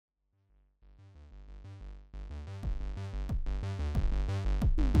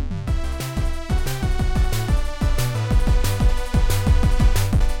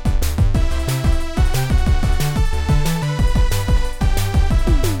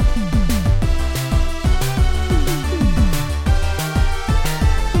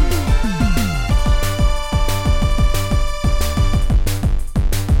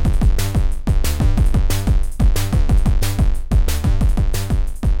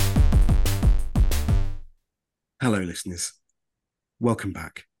Hello, listeners. Welcome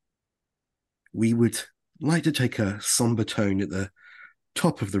back. We would like to take a somber tone at the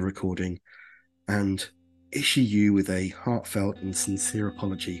top of the recording and issue you with a heartfelt and sincere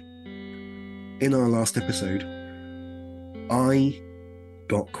apology. In our last episode, I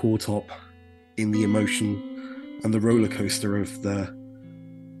got caught up in the emotion and the roller coaster of the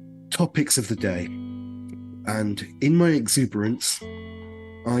topics of the day. And in my exuberance,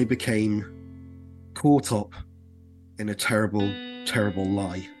 I became caught up in a terrible, terrible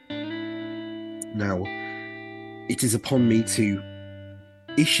lie. Now, it is upon me to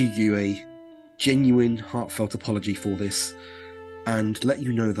issue you a genuine, heartfelt apology for this and let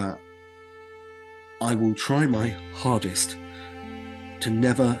you know that I will try my hardest to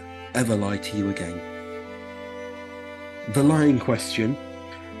never, ever lie to you again. The lie in question,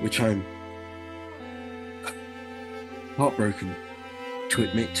 which I'm heartbroken to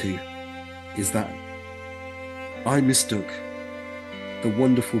admit to, is that I mistook the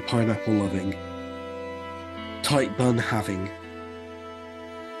wonderful pineapple loving, tight bun having,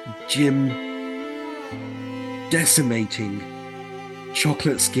 gym decimating,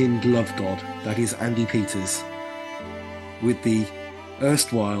 chocolate skinned love god that is Andy Peters with the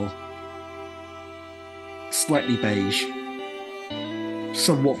erstwhile slightly beige,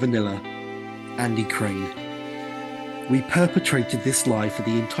 somewhat vanilla Andy Crane. We perpetrated this lie for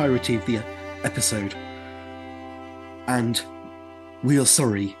the entirety of the episode, and we are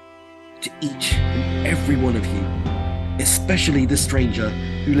sorry to each and every one of you, especially the stranger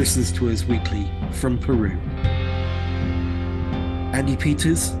who listens to us weekly from Peru. Andy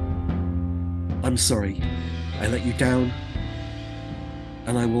Peters, I'm sorry. I let you down,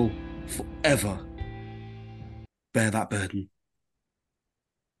 and I will forever bear that burden.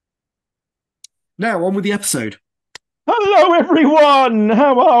 Now, on with the episode. Hello, everyone.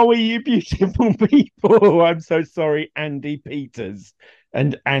 How are we, you beautiful people? I'm so sorry, Andy Peters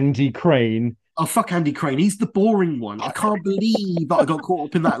and Andy Crane. Oh, fuck Andy Crane. He's the boring one. I can't believe that I got caught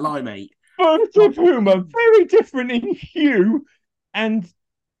up in that lie, mate. Both of whom are very different in hue and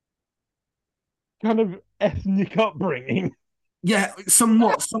kind of ethnic upbringing. Yeah,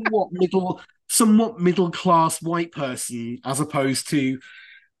 somewhat middle class white person, as opposed to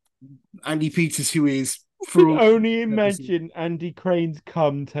Andy Peters, who is I for can all only purposes. imagine Andy Crane's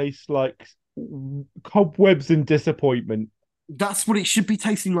cum tastes like cobwebs and disappointment. That's what it should be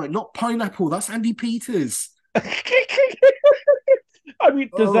tasting like, not pineapple. That's Andy Peters. I mean,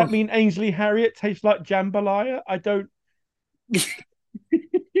 does that Oh, mean Ainsley Harriott tastes like jambalaya? I don't.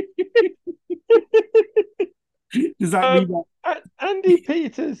 does that mean that? Andy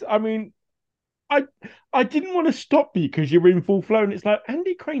Peters. I mean, I I didn't want to stop you because you were in full flow, and it's like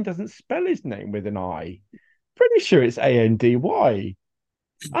Andy Crane doesn't spell his name with an I. Pretty sure it's Andy, and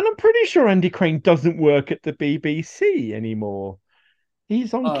I'm pretty sure Andy Crane doesn't work at the BBC anymore.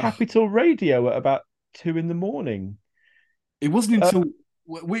 He's on Uh, Capital Radio at about 2 in the morning. it wasn't Uh, until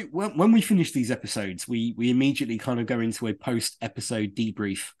when we finish these episodes, we immediately kind of go into a post episode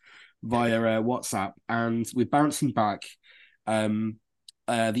debrief via WhatsApp, and we're bouncing back um,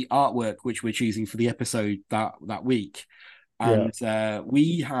 the artwork which we're choosing for the episode that week. yeah, And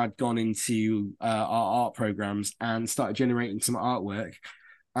we had gone into our art programs and started generating some artwork.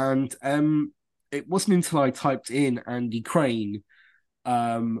 And it wasn't until I typed in Andy Crane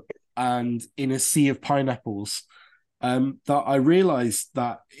um, and in a sea of pineapples that I realised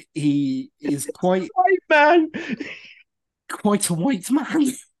that he is right, man. quite a white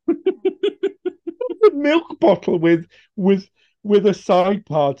man. The milk bottle with a side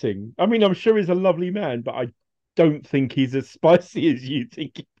parting. I mean, I'm sure he's a lovely man, but I don't think he's as spicy as you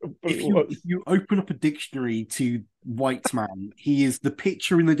think he probably If was. you open up a dictionary to white man, he is the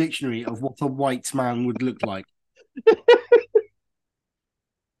picture in the dictionary of what a white man would look like.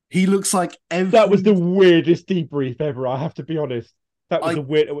 He looks like That was every the weirdest debrief ever. I have to be honest. That was I a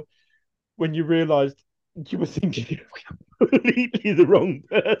weird when you realised you were thinking completely the wrong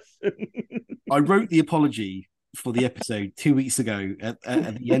person. I wrote the apology for the episode 2 weeks ago at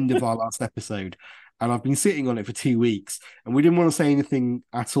the end of our last episode, and I've been sitting on it for 2 weeks. And we didn't want to say anything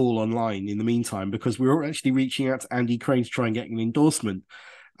at all online in the meantime because we were actually reaching out to Andy Crane to try and get an endorsement.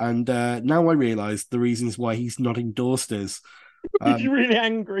 And now I realise the reasons why he's not endorsed us. Was you Um, really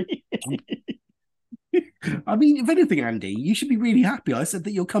angry? I mean, if anything, Andy, you should be really happy. I said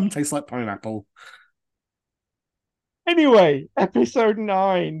that your cum tastes like pineapple. Anyway, episode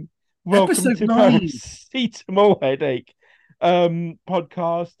 9. Welcome Episode to 9. Paracetamol Headache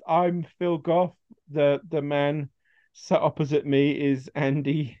podcast. I'm Phil Goff. The man sat opposite me is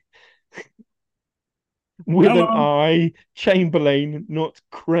Andy with an Hello. I, Chamberlain, not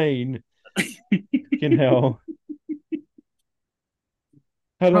Crane. Fucking hell.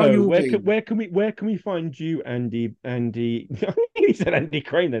 How Hello, you're doing? where can we find you, Andy? He said Andy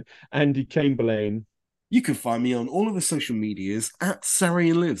Crane then. Andy Chamberlain You can find me on all of the social medias at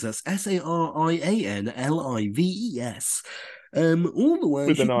Sarian Lives. That's SARIANLIVES. All the ways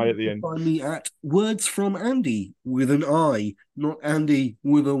with you an can I at the also end. find me at Words from Andy with an I, not Andy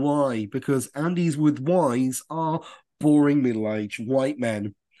with a Y, because Andys with Ys are boring middle-aged white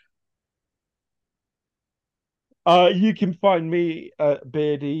men. You can find me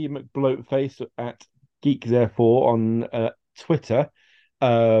Beardy McBloatface at Geek Therefore on Twitter.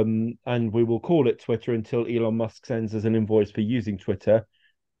 And we will call it Twitter until Elon Musk sends us an invoice for using Twitter,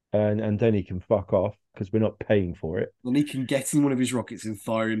 and then he can fuck off because we're not paying for it. And he can get in one of his rockets and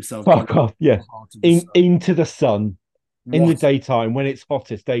fire himself into Fuck off, yeah. the heart of the sun. Into the sun in the What daytime when it's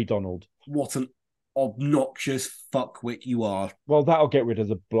hottest, eh, Donald? what an obnoxious fuckwit you are. Well, that'll get rid of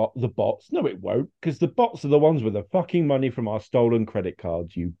the bots. No, it won't, because the bots are the ones with the fucking money from our stolen credit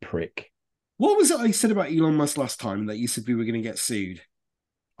cards. You prick. What was it I said about Elon Musk last time that you said we were going to get sued?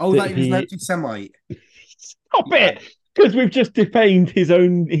 Oh, That that he was an he anti-Semite. stop Yeah. it, because we've just defamed his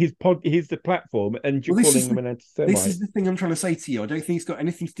platform, and you're Well, this calling is him the an this anti-Semite. is the thing I'm trying to say to you. I don't think it's got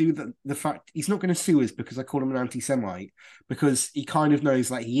anything to do with the fact he's not going to sue us because I called him an anti-Semite, because he kind of knows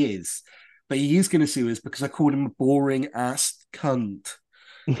that he is. But he is going to sue us because I called him a boring ass cunt.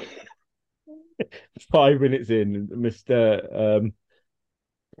 5 minutes in, Mister.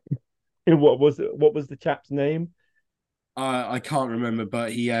 What was the chap's name? I can't remember,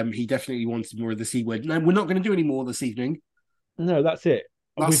 but he definitely wanted more of the C word. No, we're not going to do any more this evening. No, that's it.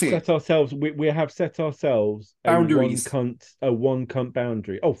 That's it. We have set ourselves Boundaries. a one cunt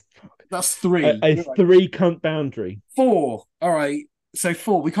boundary. Oh fuck. That's three. A You're right. three cunt boundary. Four. All right. So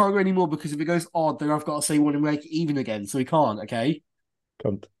four. We can't go any more because if it goes odd, then I've got to say one and make it even again. So we can't. Okay.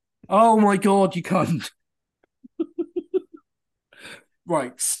 Cunt. Oh my god, you can't.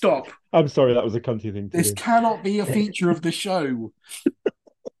 Right. Stop. I'm sorry, that was a cunty thing to This do. cannot be a feature of the show.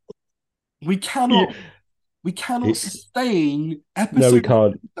 We Yeah, cannot. We cannot it, sustain no, we episode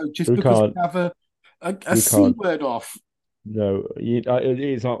can't. episode just We because can't. we have a We c can't. word off. No, it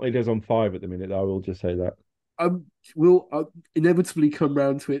is on 5 at the minute. I will just say that. Um, we'll inevitably come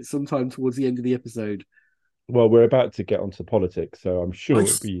round to it sometime towards the end of the episode. Well, we're about to get onto politics, so I'm sure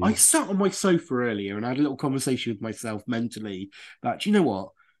it'll be I you. sat on my sofa earlier and I had a little conversation with myself mentally that, you know what,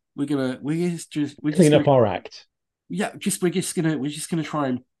 we're just Clean gonna up our act. yeah, we're just gonna try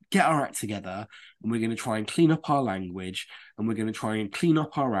and get our act together, and we're gonna try and clean up our language, and we're gonna try and clean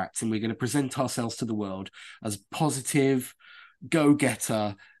up our act, and we're gonna present ourselves to the world as positive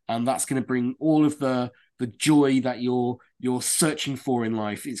go-getter, and that's gonna bring all of the joy that you're searching for in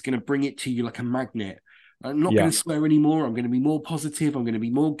life. It's gonna bring it to you like a magnet. I'm not going Yeah, to swear anymore. I'm going to be more positive. I'm going to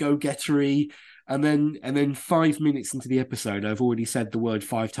be more go-gettery. And then 5 minutes into the episode, I've already said the word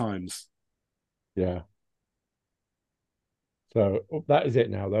 5 times. yeah. So that is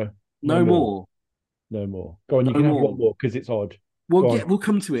it now, though. No No more. more. No more. Go on, you No can have one more. more because it's odd. We'll Go get. on. We'll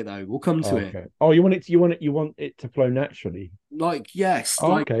come to it though. We'll come to Oh, it. okay. Oh, you want it to, you want it to flow naturally. Like yes, Oh,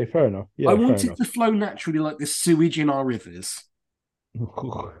 like okay, fair enough. I Yeah, fair want it enough. to flow naturally, like the sewage in our rivers.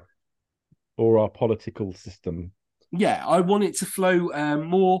 Or our political system. Yeah, I want it to flow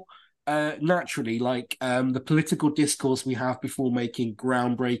more naturally, like the political discourse we have before making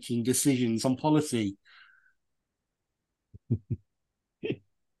groundbreaking decisions on policy.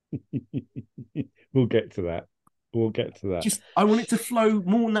 We'll get to that. We'll get to that. Just I want it to flow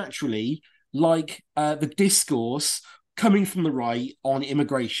more naturally, like the discourse coming from the right on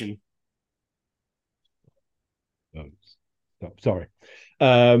immigration. Um, stop. Sorry.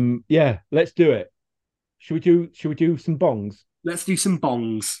 Yeah, let's do it. Should we do some bongs? Let's do some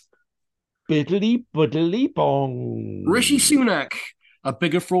bongs. Biddly buddly Rishi bong. Sunak, a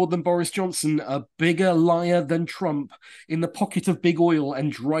bigger fraud than Boris Johnson, a bigger liar than Trump, in the pocket of big oil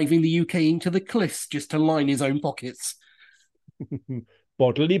and driving the UK into the cliffs just to line his own pockets.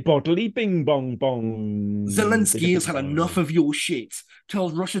 Bodily bodily bing bong bong. Bida Zelensky has bing had enough bong. of your shit.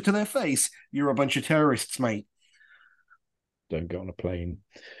 Tells Russia to their face, you're a bunch of terrorists, mate. Don't get on a plane.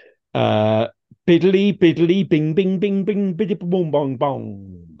 Uh Biddly biddly bing bing bing bing biddy bong bong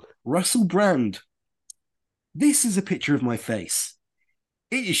bong. Russell Brand, this is a picture of my face.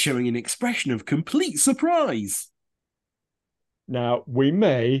 It is showing an expression of complete surprise. Now we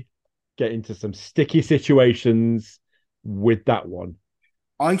may get into some sticky situations with that one.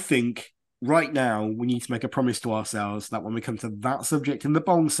 I think right now we need to make a promise to ourselves that when we come to that subject in the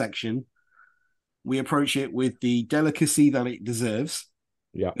bong section, we approach it with the delicacy that it deserves.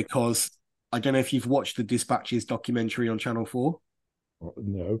 Yeah. Because I don't know if you've watched the Dispatches documentary on Channel 4.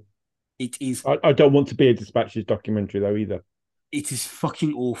 No. It is I don't want to be a dispatches documentary though either. It is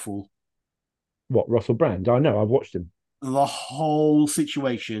fucking awful. What, Russell Brand? I know, I've watched him. The whole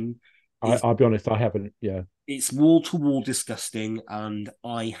situation is I'll be honest, I haven't. Yeah. it's wall to wall disgusting, and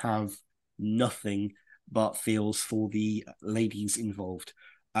I have nothing but feels for the ladies involved.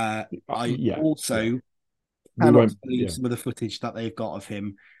 I Yeah. Yeah. also We cannot won't. believe Yeah. some of the footage that they've got of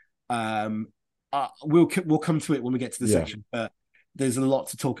him. Um, we'll come to it when we get to the Yeah. section, but there's a lot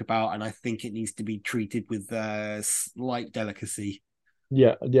to talk about, and I think it needs to be treated with slight delicacy.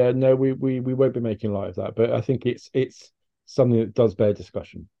 Yeah. Yeah. No, we won't be making light of that, but I think it's something that does bear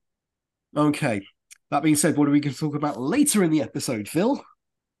discussion. Okay. That being said, what are we going to talk about later in the episode, Phil?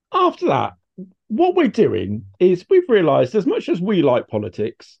 After that, what we're doing is we've realized as much as we like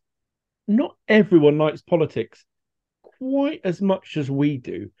politics, not everyone likes politics quite as much as we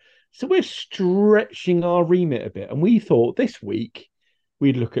do. So we're stretching our remit a bit. And we thought this week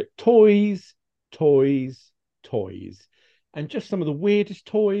we'd look at toys, toys, toys, and just some of the weirdest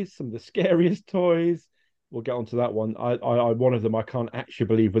toys, some of the scariest toys. We'll get onto that one. One of them I can't actually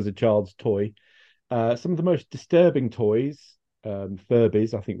believe was a child's toy. Some of the most disturbing toys,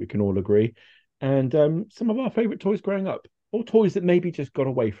 Furbies, I think we can all agree, and some of our favorite toys growing up, or toys that maybe just got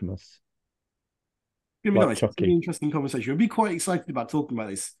away from us, It's going to be like nice. It's going to be an Chucky. interesting conversation. I'll be quite excited about talking about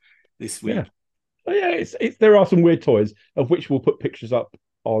this Yeah. week. Oh, yeah, it's there are some weird toys of which we'll put pictures up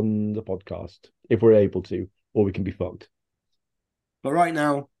on the podcast if we're able to, or we can be fucked. But right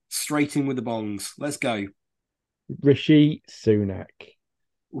now, straight in with the bongs. Let's go. Rishi Sunak.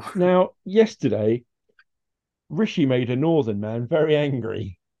 Now, yesterday, Rishi made a northern man very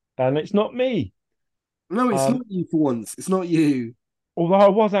angry, and it's not me. No, it's Um, not you for once. It's not you. Although I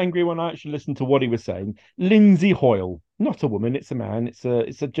was angry when I actually listened to what he was saying. Lindsay Hoyle, not a woman, it's a man.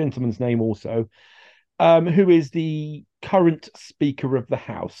 It's a gentleman's name also. Who is the current Speaker of the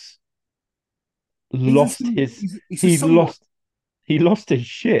House? He's a Lost his he's a he somewhat lost he lost his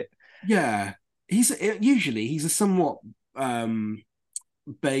shit. yeah. He's a somewhat um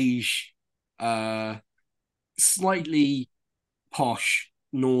beige, uh, slightly posh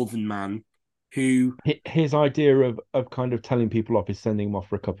northern man who, His idea of kind of telling people off is sending them off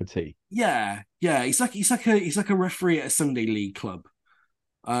for a cup of tea. yeah, he's like a referee at a Sunday league club.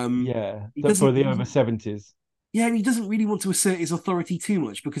 Um, Yeah, he that for doesn't the over 70s. yeah, and he doesn't really want to assert his authority too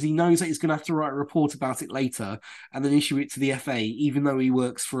much because he knows that he's going to have to write a report about it later and then issue it to the FA, even though he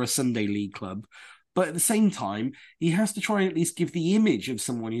works for a Sunday league club. But at the same time, he has to try and at least give the image of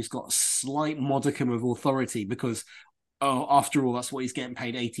someone who's got a slight modicum of authority because, oh, after all, that's what he's getting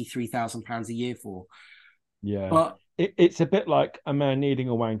paid £83,000 a year for. Yeah. But It's a bit like a man needing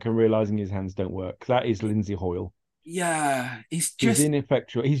a wank and realizing his hands don't work. That is Lindsay Hoyle. yeah, it's He's just,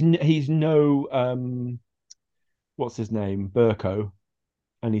 ineffectual. He's no what's his name, Burko,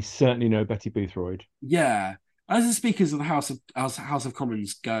 and he's certainly no Betty Boothroyd. yeah. As the speakers of the House of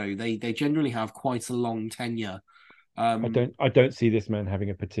Commons go, they generally have quite a long tenure. Um, I don't see this man having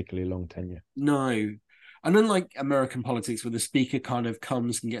a particularly long tenure. No. And unlike American politics, where the speaker kind of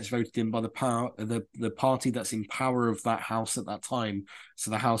comes and gets voted in by the party that's in power of that house at that time,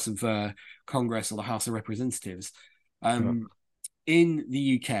 so the House of Congress or the House of Representatives, Yeah. um, in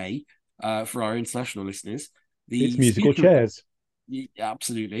the UK, for our international listeners, It's the musical speaker of chairs.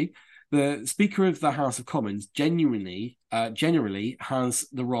 absolutely the Speaker of the House of Commons generally has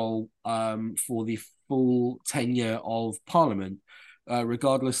the role for the full tenure of Parliament,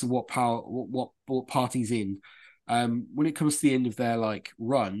 regardless of what what party's in. When it comes to the end of their like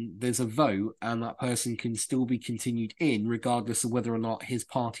run, there's a vote, and that person can still be continued in, regardless of whether or not his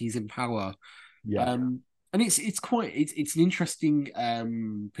party's in power. Yeah. Um, and it's an interesting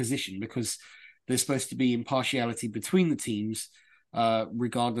position because there's supposed to be impartiality between the teams,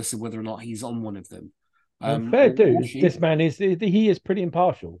 regardless of whether or not he's on one of them. And fair Or dues, she. this man he is pretty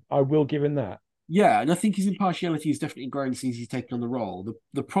impartial. I will give him that. Yeah, and I think his impartiality has definitely grown since he's taken on the role.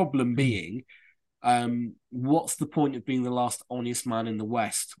 The problem being, what's the point of being the last honest man in the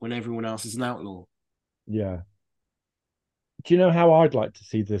West when everyone else is an outlaw? Yeah. Do you know how I'd like to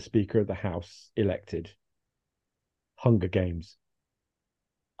see the Speaker of the House elected? Hunger Games.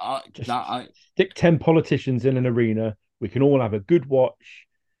 That Just stick 10 politicians in an arena. We can all have a good watch.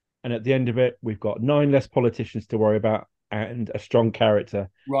 And at the end of it, we've got nine less politicians to worry about and a strong character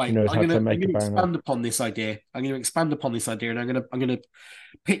who right. knows how to I'm make a gonna banner. expand upon this idea. I'm gonna expand upon this idea, and I'm gonna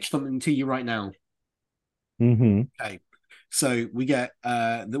pitch something to you right now. Mm-hmm. Okay. So we get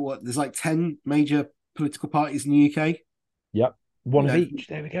there's like 10 major political parties in the UK. Yep. You One of know, each.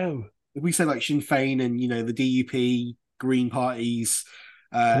 There we go. if we say like Sinn Féin and the DUP, Green parties,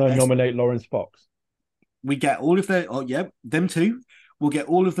 Can I S nominate Lawrence Fox? we get them too. We'll get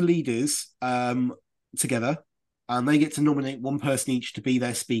all of the leaders together, and they get to nominate one person each to be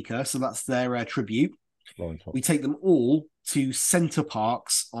their speaker. So that's their tribute. Lawrence We Fox. take them all to Center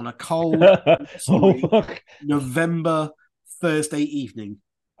Parks on a cold, Oh blustery fuck! November Thursday evening.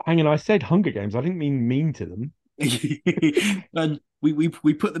 Hang on, I said Hunger Games. I didn't mean mean to them. And we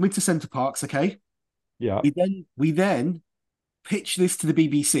put them into Center Parks. Okay. Yeah. We then pitch this to the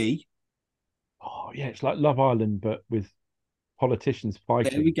BBC. Oh yeah, it's like Love Island, but with politicians There we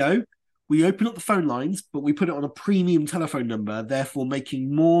fighting. go. We open up the phone lines, but we put it on a premium telephone number, therefore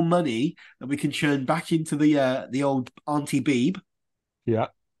making more money that we can churn back into the old Auntie Beeb, Yeah.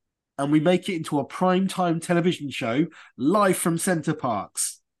 and we make it into a prime time television show live from Center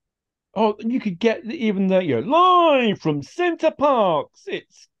Parks. Oh, and you could get even the live from Center Parks.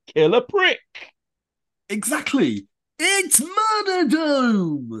 It's Killer Prick. Exactly. It's Murder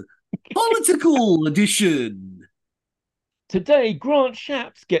Dome, political edition. Today, Grant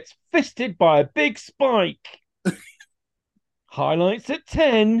Shapps gets fisted by a big spike. Highlights at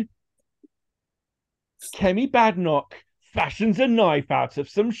 10. Kemi Badnock fashions a knife out of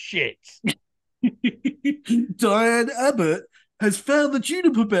some shit. Diane Abbott has found the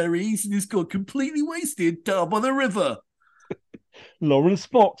juniper berries and is got completely wasted down by the river. Lawrence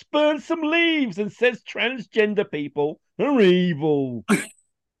Fox burns some leaves and says transgender people are evil.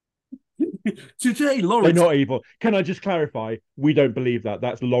 Today, They're Lawrence not evil. Can I just clarify? We don't believe that.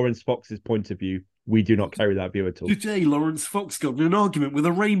 That's Lawrence Fox's point of view. We do not carry that view at all. Today, Lawrence Fox got in an argument with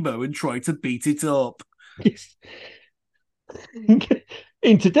a rainbow and tried to beat it up. Yes.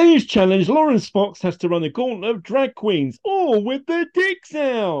 In today's challenge, Lawrence Fox has to run a gauntlet of drag queens, all with their dicks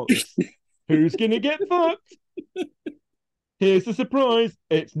out. Who's going to get fucked? Here's the surprise.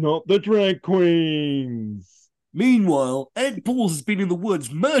 It's not the drag queens. Meanwhile, Ed Balls has been in the woods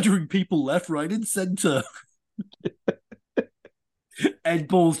murdering people left, right, and centre. Ed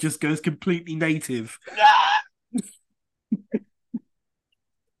Balls just goes completely native.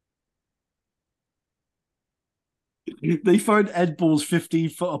 They find Ed Balls 15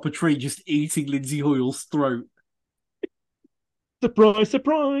 foot up a tree just eating Lindsay Hoyle's throat. Surprise,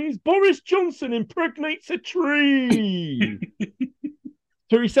 surprise. Boris Johnson impregnates a tree.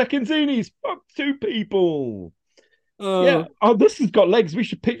 3 seconds in, he's fucked 2 people. Yeah. Uh, Oh, this has got legs. We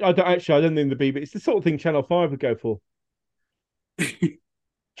should pick. I don't think the B, but it's the sort of thing Channel 5 would go for.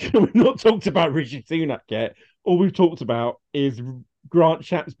 We've not talked about Rishi Sunak yet. All we've talked about is Grant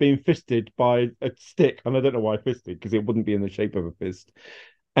Shapps being fisted by a stick. And I don't know why fisted, because it wouldn't be in the shape of a fist.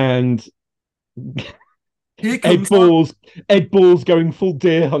 And Here Ed comes our, Balls, Ed Balls going full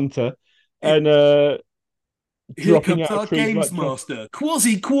deer hunter and here dropping comes out of our trees games like master,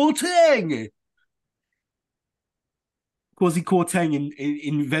 Kwasi Kwarteng. Kwasi Kwarteng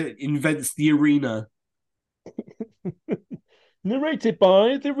invents the arena. narrated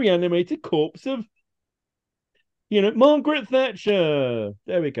by the reanimated corpse of Margaret Thatcher.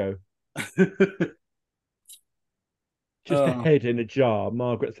 There we go. Just a uh, head in a jar.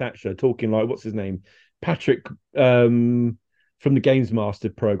 Margaret Thatcher talking like what's his name, Patrick from the Games Master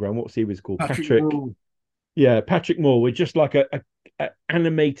program. What's he was called? Patrick Patrick. Moore. Yeah, Patrick Moore. We're just like a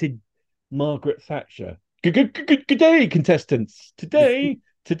animated Margaret Thatcher. Good day, contestants. Today,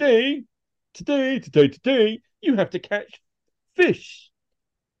 you have to catch fish.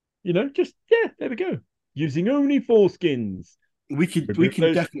 Just yeah, there we go. Using only foreskins. We Remove can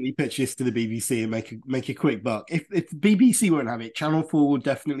those, definitely pitch this to the BBC and make a quick buck. If the BBC won't have it, Channel 4 will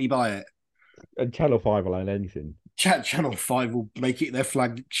definitely buy it. and Channel 5 will own anything. Channel 5 will make it their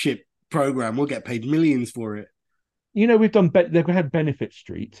flagship program. We'll get paid millions for it. We've they've had Benefit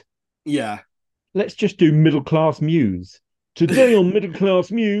Street. Yeah. Let's just do Middle Class Muse. Today on Middle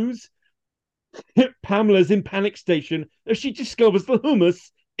Class Muse, Pamela's in panic station as she discovers the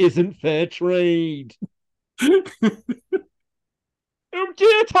hummus isn't fair trade. Oh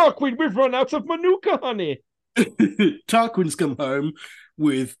dear, Tarquin, we've run out of Manuka honey. Tarquin's come home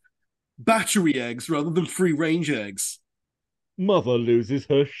with battery eggs rather than free range eggs. Mother loses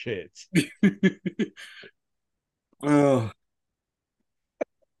her shit. Oh,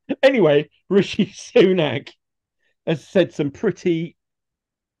 Anyway, Rishi Sunak has said some pretty,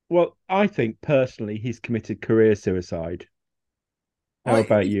 well, I think personally he's committed career suicide. How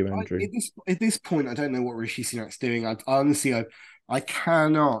about you, Andrew? at this point, I don't know what Rishi Sunak's doing. Honestly, I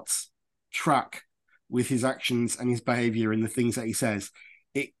cannot track with his actions and his behavior and the things that he says.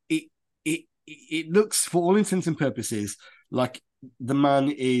 It looks, for all intents and purposes, like the man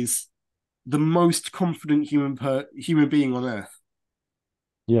is the most confident human being on earth.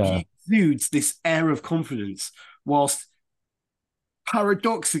 Yeah. He exudes this air of confidence whilst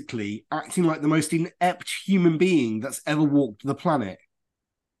paradoxically acting like the most inept human being that's ever walked the planet.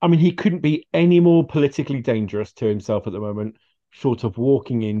 I mean, he couldn't be any more politically dangerous to himself at the moment, short of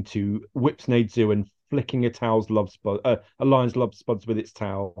walking into Whipsnade Zoo and flicking a lion's love spuds with its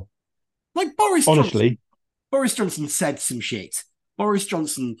tail. Like Boris Johnson. Honestly, Boris Johnson said some shit. Boris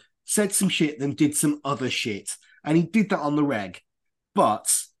Johnson said some shit, then did some other shit. And he did that on the reg.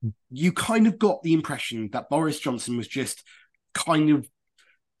 But you kind of got the impression that Boris Johnson was just kind of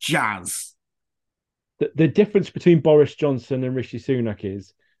jazz. the difference between Boris Johnson and Rishi Sunak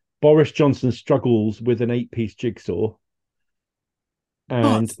is Boris Johnson struggles with an eight-piece jigsaw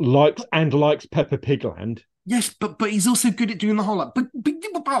But, and likes Peppa Pigland. yes, but he's also good at doing the whole like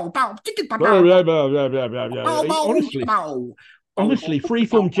Honestly,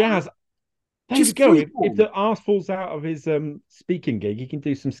 freeform jazz. There we just go. free If form. the arse falls out of his speaking gig, he can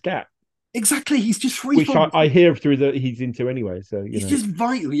do some scat, Exactly, he's just free which I, form. I hear through that he's into anyway. So He's just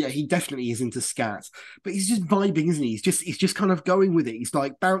vital. Yeah, he definitely is into scat, but he's just vibing, isn't he? He's just kind of going with it. He's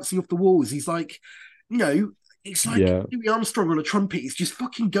like bouncing off the walls. He's like, you know, it's like yeah, Louis Armstrong on a trumpet. He's just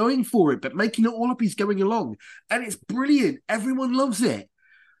fucking going for it, but making it all up. He's going along, and it's brilliant. Everyone loves it.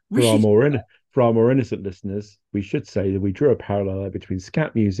 for our Rishi, more in, for our more innocent listeners, we should say that we drew a parallel between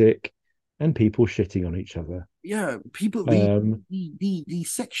scat music and people shitting on each other. yeah, people, the Um, the the, the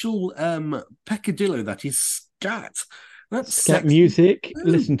sexual peccadillo that is scat. That's Scat sexy. music, Ooh.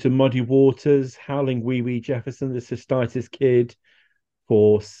 listen to Muddy Waters, Howling Wee Wee Jefferson, the Cystitis Kid.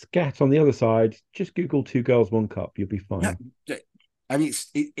 For scat on the other side, just Google Two Girls, One Cup. You'll be Yeah, fine. and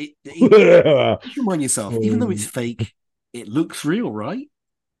it just remind yourself, even though it's um, fake, it looks real, right?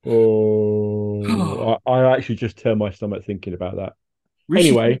 I actually just turned my stomach thinking about that. Rishi,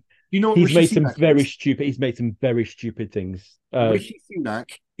 do Anyway, you know what Rishi Sunak is? he's made some very stupid things. Rishi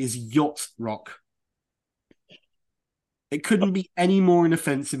Sunak is yacht rock. It couldn't be any more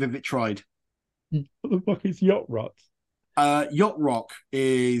inoffensive if it tried. What the fuck is yacht rot? Yacht rock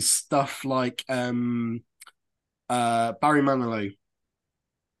is stuff like Barry Manilow.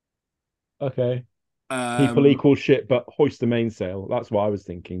 Okay. People Um, equal shit, but hoist the mainsail. That's what I was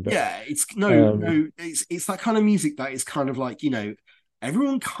thinking. But yeah, it's no, um, no, it's that kind of music that is kind of like,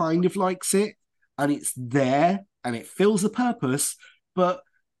 everyone kind of likes it and it's there and it fills a purpose, but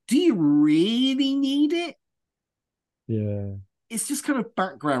do you really need it? yeah. It's just kind of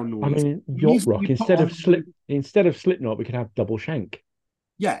background I noise. mean, The yacht music rock you put on, instead of Slipknot, we could have double shank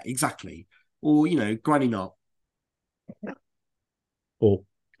yeah, exactly. Or, Granny Knot, or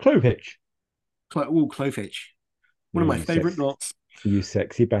clove hitch. Clofitch, one Yeah, of my favorite knots. you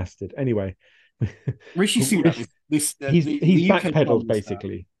sexy bastard. Anyway, Rishi Sunak, he's the UK Prime backpedaled Minister,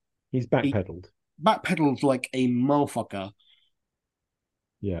 basically. He's he backpedaled. backpedaled like a motherfucker.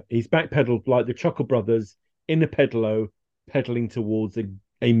 Yeah, he's backpedaled like the Chuckle Brothers in a pedalo, pedaling towards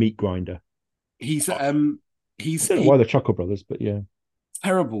a meat grinder. He's I he's don't know a why the Chuckle Brothers, but yeah.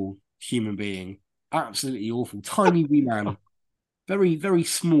 terrible human being, absolutely awful, tiny wee man, very very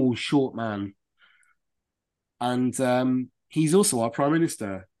small, short man, and he's also our prime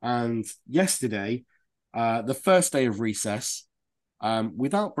minister. And yesterday, the first day of recess,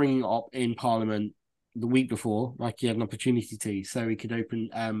 without bringing it up in Parliament the week before, like he had an opportunity to, so he could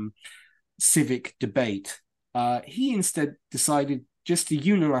open civic debate. He instead decided just to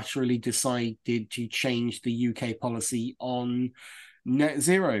unilaterally decided to change the UK policy on net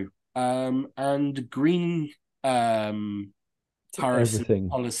zero and green tariffs and Everything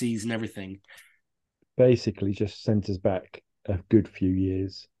policies and everything. basically just sent us back a good few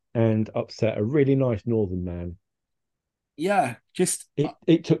years and upset a really nice northern man. Yeah, just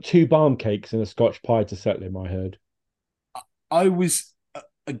It took two barm cakes and a Scotch pie to settle him, I heard. I was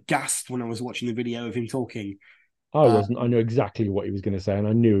aghast when I was watching the video of him talking. I Uh, wasn't. I knew exactly what he was going to say, and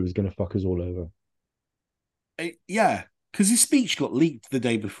I knew he was going to fuck us all over. yeah, because his speech got leaked the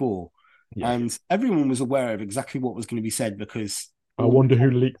day before, Yeah. and everyone was aware of exactly what was going to be said because I all the wonder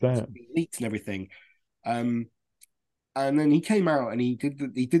who leaked documents that. had been leaked and everything. Um, and then he came out and he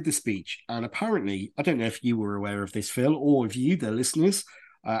did the speech, and apparently, I don't know if you were aware of this, Phil, or if you, the listeners,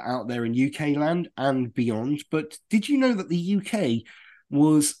 out there in UK land and beyond, but did you know that the UK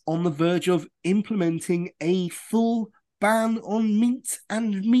was on the verge of implementing a full ban on meat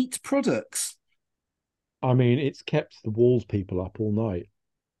and meat products? I mean, it's kept the walls people up all night.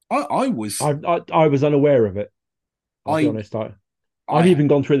 I was I was unaware of it. I'll be I honest. I've I even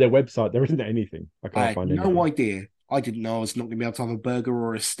gone through their website. There isn't anything. I I can't had find no anything. idea. I didn't know I was not going to be able to have a burger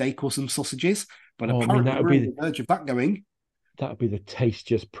or a steak or some sausages, but Oh, I mean, apparently we're on the verge of that going. that would be the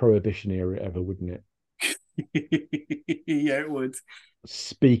tastiest prohibition era ever, wouldn't it? Yeah, it would.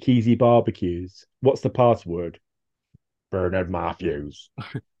 Speakeasy barbecues. What's the password? Bernard Matthews.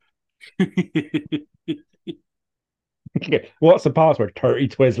 What's the password? 30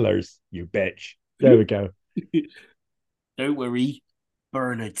 Twizzlers, you bitch. There we go. Don't worry,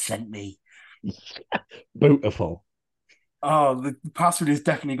 Bernard sent me. Beautiful. Oh, the password has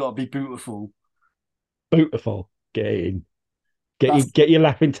definitely got to be beautiful. Beautiful. Get in. That's Get your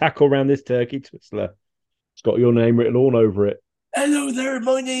laughing tackle around this turkey twizzler. It's got your name written all over it. Hello there,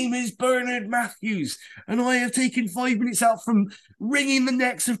 my name is Bernard Matthews, and I have taken 5 minutes out from wringing the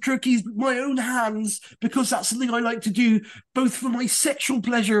necks of turkeys with my own hands because that's something I like to do both for my sexual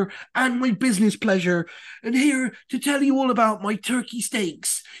pleasure and my business pleasure. And here to tell you all about my turkey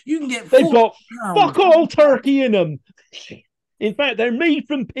steaks. You can get They've got £40. fuck all turkey in them. In fact, they're made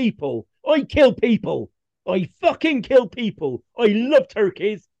from people. I kill people. I fucking kill people. I love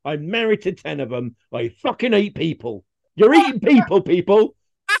turkeys. I'm married to 10 of them. I fucking hate people. You're eating people, people.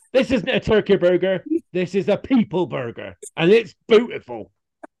 This isn't a turkey burger. This is a people burger. And it's beautiful.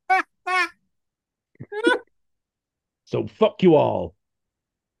 So fuck you all.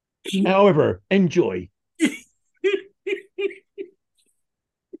 However, enjoy.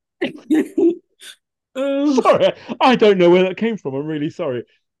 Sorry, I don't know where that came from. I'm really sorry.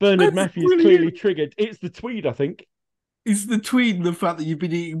 Bernard That's Matthews clearly brilliant. triggered. It's the tweed, I think. It's the tweet and the fact that you've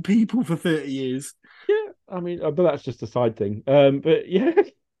been eating people for 30 years. Yeah, I mean, but that's just a side thing. But yeah,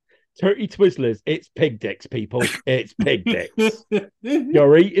 turkey Twizzlers. It's pig dicks, people. It's pig dicks.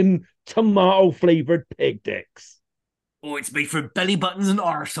 You're eating tomato flavored pig dicks. Oh, it's made for belly buttons and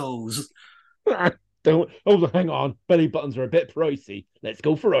arseholes. Don't hang on. Belly buttons are a bit pricey. Let's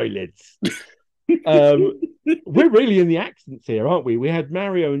go for eyelids. Um, we're really in the accents here, aren't we? We had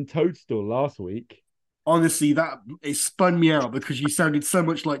Mario and Toadstool last week. Honestly, that it spun me out because you sounded so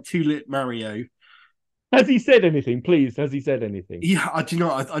much like Two Lit Mario. Has he said anything? Please, has he said anything? Yeah, I do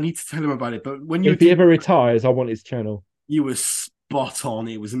not. I need to tell him about it. But when you If he did, ever retires, I want his channel. you were spot on.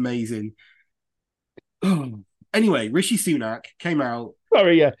 It was amazing. Anyway, Rishi Sunak came out,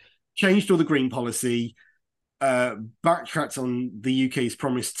 Sorry, yeah. changed all the green policy, backtracked on the UK's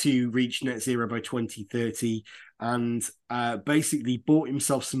promise to reach net zero by 2030, and basically bought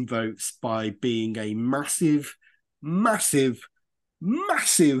himself some votes by being a massive, massive,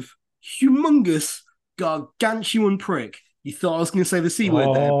 massive, humongous, gargantuan prick. You thought I was going to say the C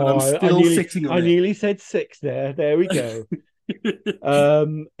word there, but I'm still sitting on I it. nearly said six there. There we go.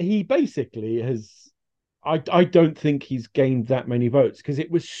 He basically has. I don't think he's gained that many votes because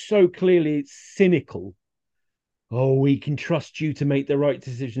it was so clearly cynical. Oh, we can trust you to make the right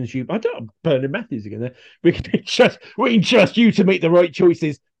decisions. I don't Bernard Matthews again there. We can trust you to make the right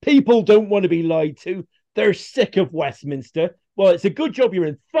choices. People don't want to be lied to. They're sick of Westminster. Well, it's a good job you're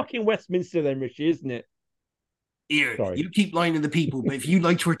in fucking Westminster then, Richie, isn't it? Here, Sorry. you keep lying to the people, but if you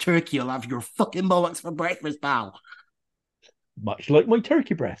like your turkey, I'll have your fucking bollocks for breakfast, pal. Much like my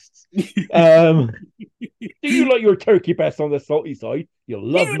turkey breasts. Do you like your turkey breasts on the salty side? You'll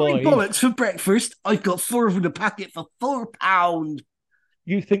love Here are my mine. bollocks for breakfast. I've got 4 of them in a packet for £4.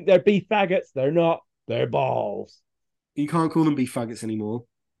 You think they're beef faggots? They're not. They're balls. You can't call them beef faggots anymore.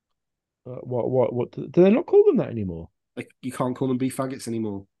 What? Do they not call them that anymore? Like you can't call them beef faggots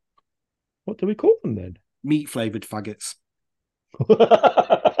anymore. What do we call them then? Meat flavored faggots.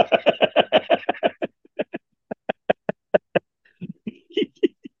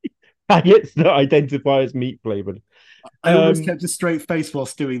 Faggots that identify as meat flavored. I almost kept a straight face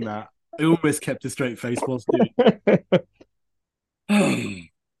whilst doing that. I almost kept a straight face whilst doing it.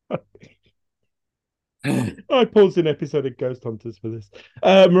 I paused an episode of Ghost Hunters for this.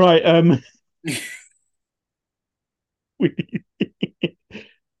 Right.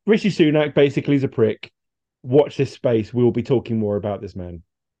 Rishi Sunak basically is a prick. Watch this space. We'll be talking more about this man.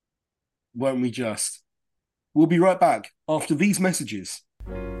 Won't we just? We'll be right back after these messages.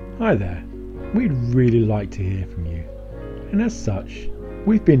 Hi there. We'd really like to hear from you. And as such,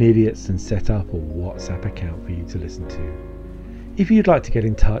 we've been idiots and set up a WhatsApp account for you to listen to. If you'd like to get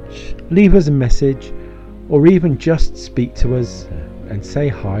in touch, leave us a message, or even just speak to us and say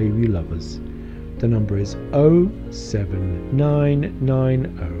hi if you love us. The number is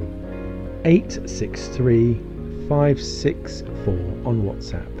 07990 863 564 on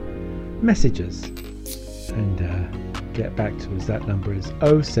WhatsApp. Message us and get back to us. That number is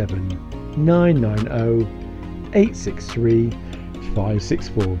 07990 863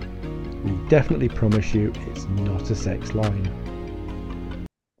 564. We definitely promise you it's not a sex line.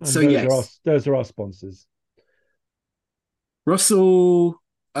 And So yes, those are our sponsors. Rishi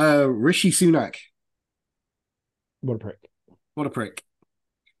Sunak. What a prick. What a prick.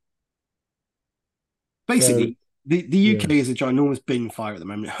 Basically, the UK is a ginormous bin fire at the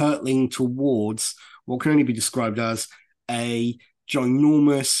moment, hurtling towards what can only be described as a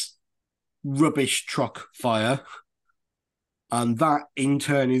ginormous rubbish truck fire And that in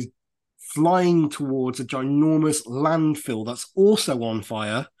turn is flying towards a ginormous landfill that's also on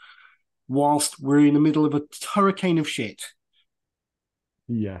fire, whilst we're in the middle of a hurricane of shit.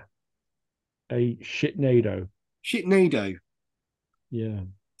 Yeah. A shitnado. Shitnado, Yeah.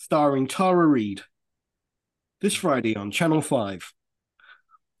 starring Tara Reid, this Friday on Channel 5.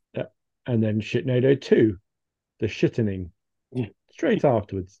 Yeah. And then shitnado 2, the shittening, straight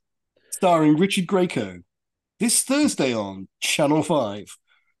afterwards. Starring Richard Grieco, this Thursday on Channel 5.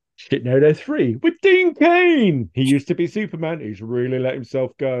 Shitnado 3 with Dean Cain. He used to be Superman. He's really let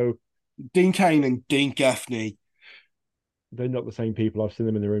himself go. Dean Cain and Dean Gaffney. They're not the same people. I've seen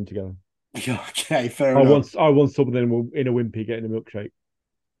them in the room together. Yeah, okay, fair I enough. once I once saw them in a wimpy getting a milkshake.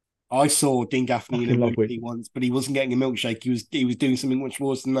 I saw Dean Gaffney in a Fucking love movie Wimpy. once, but he wasn't getting a milkshake. He was doing something much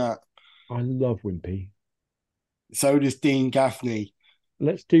worse than that. I love Wimpy. So does Dean Gaffney.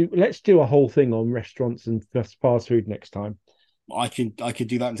 Let's do a whole thing on restaurants and fast food next time. I could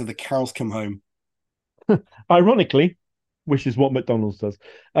do that until the cows come home. Ironically, which is what McDonald's does.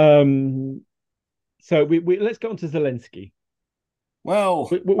 Um, so we let's go on to Zelensky. Well,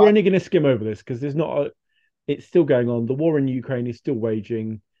 We're only going to skim over this because there's not a, it's still going on. The war in Ukraine is still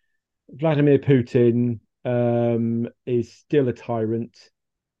waging. Vladimir Putin is still a tyrant,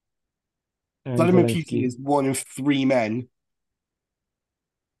 and Vladimir Putin Zelensky, is one of three men,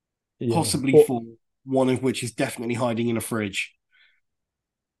 yeah, possibly or four, one of which is definitely hiding in a fridge.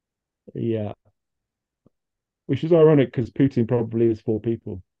 yeah, which is ironic because Putin probably is four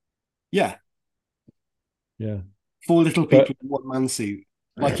people. Yeah, Yeah, four little people but in one man suit,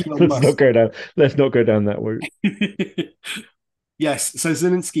 like Elon let's not Musk. go down. Let's not go down that route. Yes, so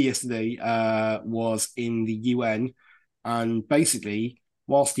Zelensky yesterday was in the UN, and basically,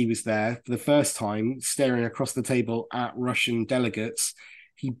 whilst he was there for the first time, staring across the table at Russian delegates,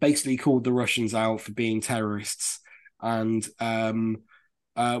 he basically called the Russians out for being terrorists and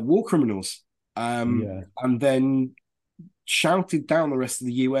war criminals, Yeah, and then shouted down the rest of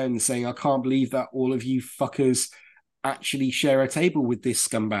the UN, saying, "I can't believe that all of you fuckers actually share a table with this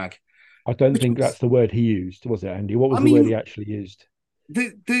scumbag." I don't Which think was, that's the word he used, was it, Andy? What I was the word he mean, actually used?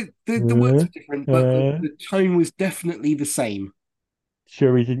 the words Uh, were different, but the, uh, the tone was definitely the same.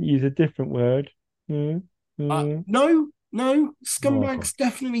 sure, he didn't use a different word. Uh, uh. No, no, Oh, scumbags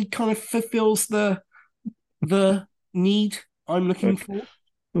definitely kind of fulfills the need I'm looking okay,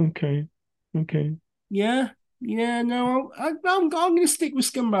 for. okay, okay. Yeah, yeah. No, I'm going to stick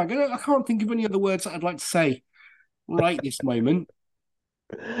with scumbag. I can't think of any other words that I'd like to say right this moment.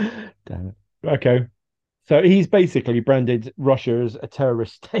 Damn it. Okay. So he's basically branded Russia as a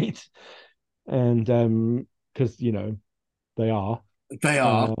terrorist state, and because they are. They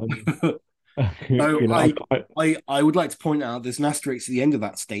are. Um, So you know, I would like to point out there's an asterisk at the end of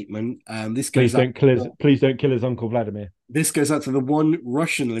that statement. please don't kill his uncle Vladimir. This goes out to the one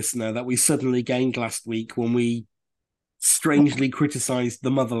Russian listener that we suddenly gained last week when we strangely criticized the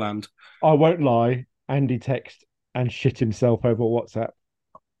motherland. I won't lie. Andy text and shit himself over WhatsApp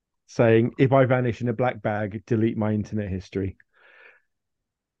saying, "If I vanish in a black bag, delete my internet history."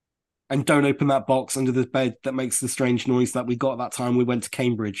 And don't open that box under the bed that makes the strange noise that we got that time we went to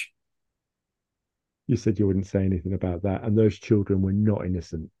Cambridge. You said you wouldn't say anything about that, and those children were not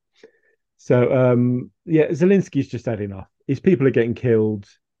innocent. So, yeah, Zelensky's just had enough. His people are getting killed.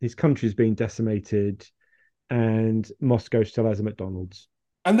 His country's being decimated, and Moscow still has a McDonald's.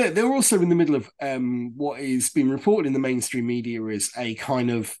 And they're also in the middle of what is being reported in the mainstream media as a kind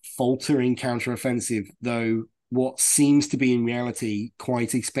of faltering counteroffensive, though what seems to be in reality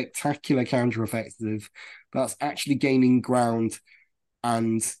quite a spectacular counteroffensive that's actually gaining ground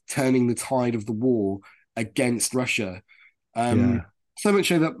and turning the tide of the war against Russia. Um, Yeah, so much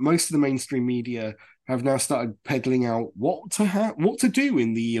so that most of the mainstream media have now started peddling out what to do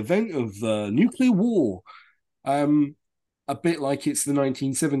in the event of nuclear war. Um, a bit like it's the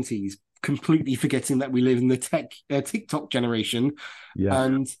 1970s, completely forgetting that we live in the TikTok generation, yeah,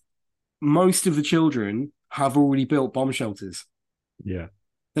 and most of the children have already built bomb shelters. yeah,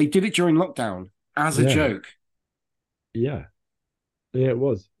 They did it during lockdown as a yeah, joke. yeah, yeah. It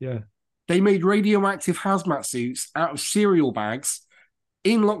was, yeah, They made radioactive hazmat suits out of cereal bags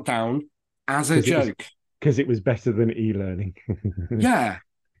in lockdown as a because it was joke. better than e-learning. Yeah,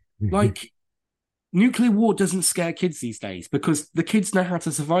 like nuclear war doesn't scare kids these days because the kids know how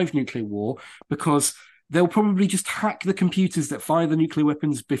to survive nuclear war because they'll probably just hack the computers that fire the nuclear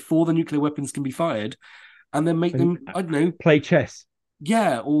weapons before the nuclear weapons can be fired and then make And them, I don't know, play chess.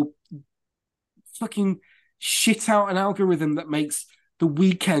 yeah, or fucking shit out an algorithm that makes The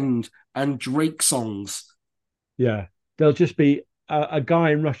Weekend and Drake songs. Yeah, there'll just be a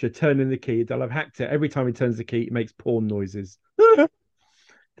guy in Russia turning the key. They'll have hacked it. Every time he turns the key, it makes porn noises.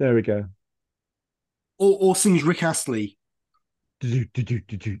 There we go. or sings Rick Astley.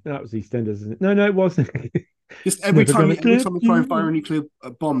 That was EastEnders, isn't it? No, no, it wasn't. Just It's never gonna every clip time they try and fire a you. nuclear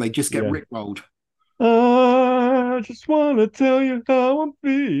bomb, they just get Yeah. Rick rolled. I just wanna tell you how I'm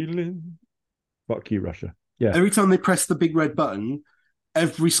feeling. Fuck you, Russia. Yeah. Every time they press the big red button,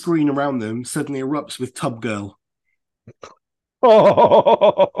 every screen around them suddenly erupts with Tub Girl.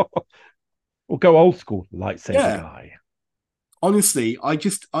 Oh, we'll go old school lightsaber Yeah, guy. honestly,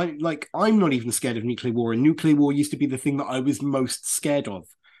 I'm not even scared of nuclear war, and nuclear war used to be the thing that I was most scared of.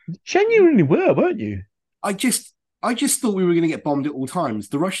 Genuinely were, weren't you? I just I just thought we were going to get bombed at all times.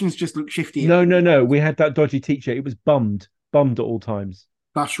 The Russians just look shifty at No, no, all no. times. We had that dodgy teacher. It was bummed at all times.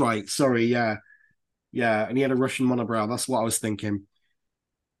 That's right. Sorry, yeah, yeah, and he had a Russian monobrow. That's what I was thinking.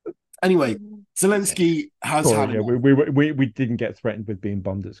 Anyway, Zelensky has had Sorry, yeah, enough. we didn't get threatened with being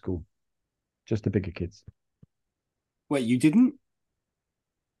bummed at school. Just the bigger kids. Wait, you didn't?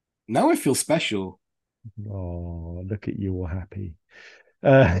 Now I feel special. Oh, look at you all happy.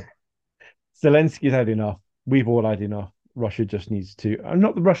 Uh, Zelensky's had enough. We've all had enough. Russia just needs to,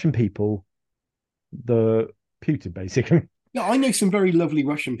 not the Russian people, the Putin, basically. Yeah, I know some very lovely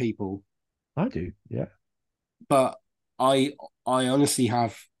Russian people, I do, yeah. but I I honestly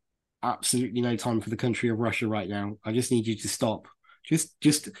have absolutely no time for the country of Russia right now. I just need you to stop.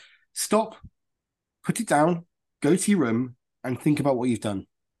 Just stop, put it down, go to your room and think about what you've done.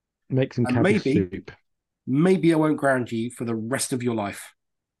 Make some And cabbage maybe, soup. maybe I won't ground you for the rest of your life.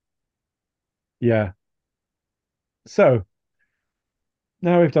 Yeah. So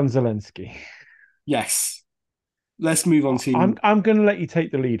now we've done Zelensky. Yes. Let's move on I'm to I'm going to let you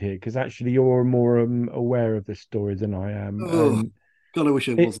take the lead here because actually you're more aware of this story than I am, oh and God, I wish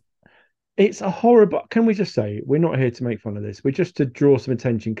I it wasn't. it's a horrible. Can we just say we're not here to make fun of this? We're just to draw some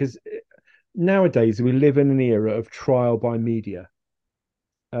attention because nowadays we live in an era of trial by media,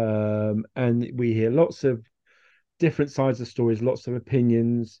 and we hear lots of different sides of stories, lots of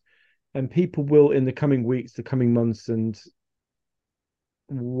opinions, and people will in the coming weeks, the coming months, and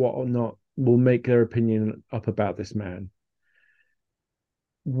whatnot will make their opinion up about this man.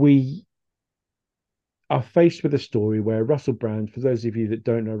 We are faced with a story where Russell Brand, for those of you that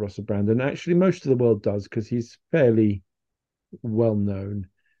don't know Russell Brand, and actually most of the world does because he's fairly well known,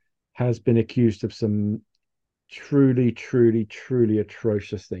 has been accused of some truly, truly, truly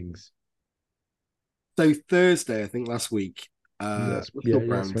atrocious things. So Thursday, I think last week, Yeah, Russell that's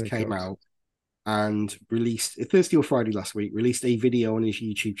Brand when it came drops. out and released Thursday or Friday last week, released a video on his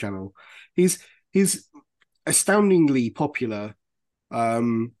YouTube channel. His astoundingly popular,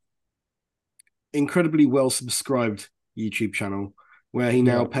 um, incredibly well subscribed YouTube channel, where he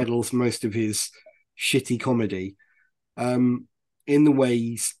now Yeah, peddles most of his shitty comedy, um, in the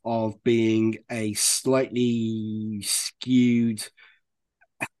ways of being a slightly skewed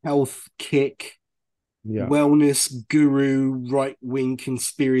health kick, yeah. wellness guru, right wing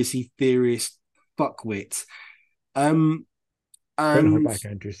conspiracy theorist fuckwit. Um, Don't hold and back,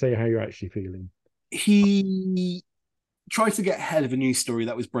 Andrew. Say how you're actually feeling. he tried to get ahead of a news story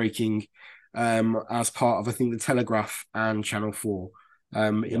that was breaking, as part of, I think, the Telegraph and Channel 4.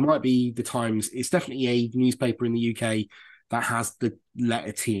 It Yeah, might be the Times. It's definitely a newspaper in the UK that has the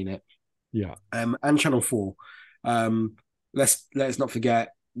letter T in it, yeah, and Channel 4. Um, let's not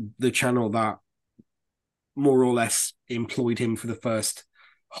forget the channel that more or less employed him for the first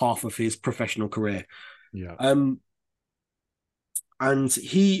half of his professional career. yeah, Um, and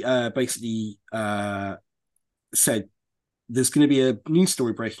he basically said there's going to be a news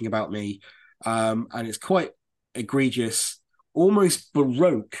story breaking about me, and it's quite egregious, almost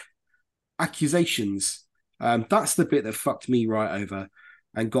baroque accusations. That's the bit that fucked me right over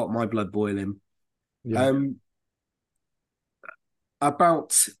and got my blood boiling. yeah, Um,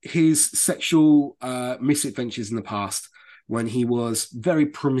 about his sexual misadventures in the past when he was very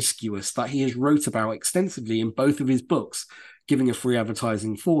promiscuous, that he has wrote about extensively in both of his books, giving a free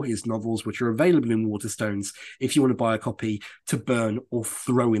advertising for his novels, which are available in Waterstones if you want to buy a copy to burn or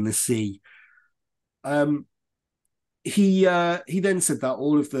throw in the sea. Um, he then said that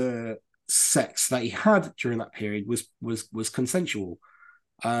all of the sex that he had during that period was consensual,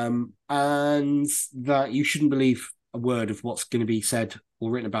 and that you shouldn't believe a word of what's going to be said or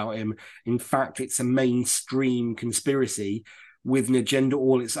written about him. In fact, it's a mainstream conspiracy with an agenda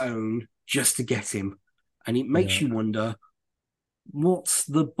all its own just to get him. And it makes yeah, you wonder, what's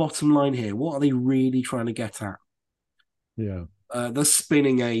the bottom line here? What are they really trying to get at? yeah, They're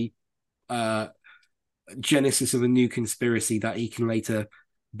spinning a uh, genesis of a new conspiracy that he can later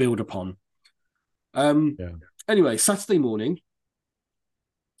build upon. Um, yeah. anyway, Saturday morning,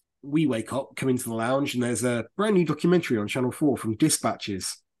 we wake up, come into the lounge, and there's a brand new documentary on Channel 4 from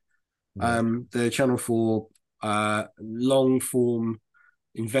Dispatches, Right. the Channel 4 long form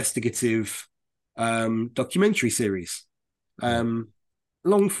investigative documentary series. Right. Um,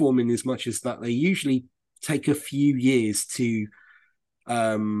 Long form in as much as that they usually take a few years to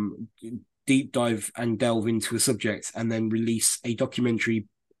um, deep dive and delve into a subject and then release a documentary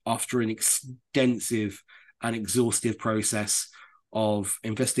after an extensive and exhaustive process of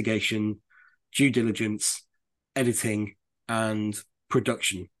investigation, due diligence, editing, and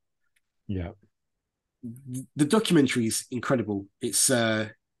production. Yeah. The documentary is incredible. It's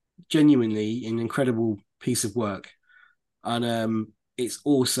genuinely an incredible piece of work, and it's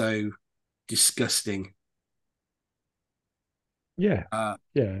also disgusting. Yeah. Uh,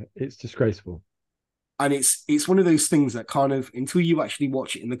 Yeah. It's disgraceful. and it's one of those things that kind of until you actually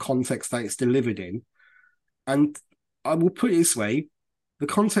watch it in the context that it's delivered in, and I will put it this way: the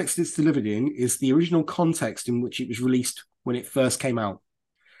context it's delivered in is the original context in which it was released when it first came out.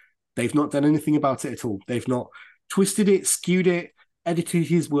 They've not done anything about it at all. They've not twisted it, skewed it, edited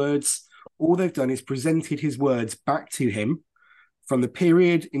his words. All they've done is presented his words back to him from the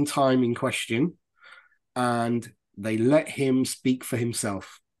period in time in question, and they let him speak for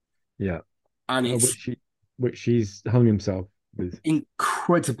himself. Yeah. And it's Which he's hung himself with.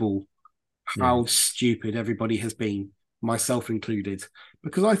 incredible Yeah. how stupid everybody has been, myself included,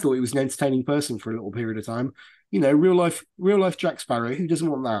 because I thought he was an entertaining person for a little period of time. You know, real life Jack Sparrow. Who doesn't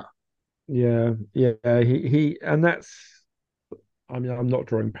want that? Yeah. Yeah. And that's, I mean, I'm not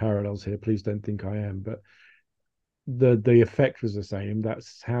drawing parallels here. Please don't think I am, but the effect was the same.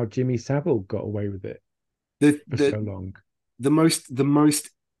 That's how Jimmy Savile got away with it The for the so long. the most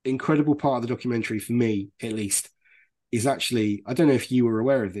incredible part of the documentary for me, at least, is actually I don't know if you were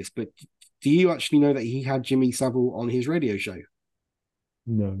aware of this, but do you actually know that he had Jimmy Savile on his radio show?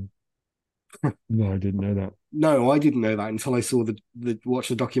 No, no, I didn't know that. No, I didn't know that until I saw the watch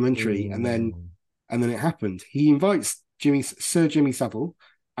the documentary, Oh, and then it happened. He invites Sir Jimmy Savile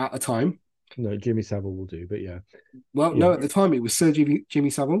at the time. no, Jimmy Savile will do, but yeah, Well, yeah, no, at the time it was Jimmy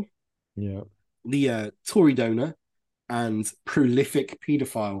Savile, yeah. the Tory donor and prolific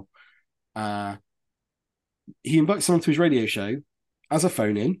paedophile. Uh, he invites someone to his radio show as a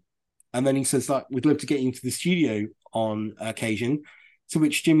phone in, and then he says that we'd love to get you into the studio on occasion. To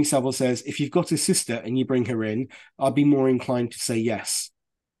which Jimmy Savile says, if you've got a sister and you bring her in, I'd be more inclined to say yes.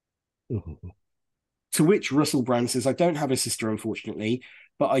 Oh, To which Russell Brand says, I don't have a sister, unfortunately,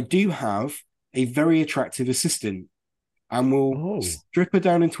 but I do have a very attractive assistant and we'll oh, strip her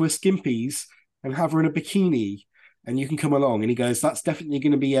down into her skimpies and have her in a bikini and you can come along. And he goes, that's definitely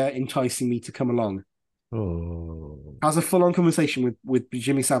going to be enticing me to come along. oh. Has a full on conversation with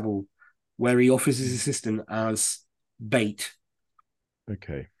Jimmy Savile where he offers his assistant as bait,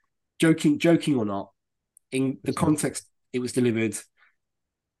 Okay, joking or not. In the it's not. context it was delivered,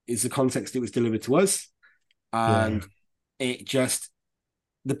 is the context it was delivered to us. Yeah, And it just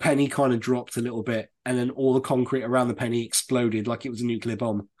the penny kind of dropped a little bit, and then all the concrete around the penny exploded like it was a nuclear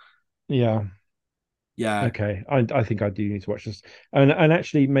bomb. yeah. Yeah, Okay, I think I do need to watch this and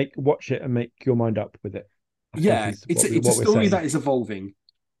actually make watch it and make your mind up with it. I think yeah. is It's a what we're story saying. that is evolving.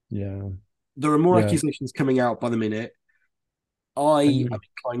 Yeah, There are more yeah, accusations coming out by the minute. I am and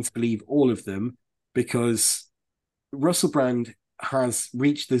inclined to believe all of them because Russell Brand has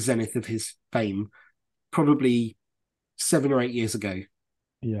reached the zenith of his fame probably 7 or 8 years ago.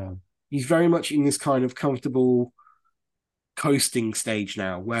 yeah, He's very much in this kind of comfortable coasting stage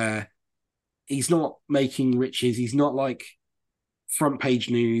now where he's not making riches. He's not like front page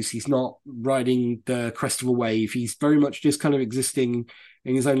news. He's not riding the crest of a wave. He's very much just kind of existing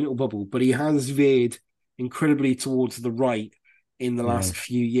in his own little bubble. But he has veered incredibly towards the right in the yeah, last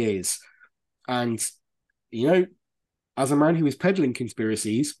few years. And, you know, as a man who is peddling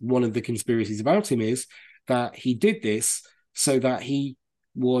conspiracies, one of the conspiracies about him is that he did this so that he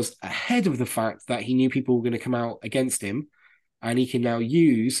was ahead of the fact that he knew people were going to come out against him. And he can now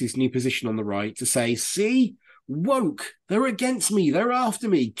use his new position on the right to say, see, woke, they're against me, they're after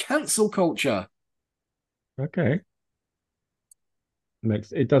me, cancel culture. okay.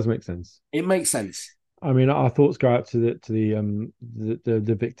 Makes it does make sense. It makes sense. I mean, our thoughts go out to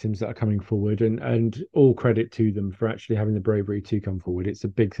the victims that are coming forward, and all credit to them for actually having the bravery to come forward. It's a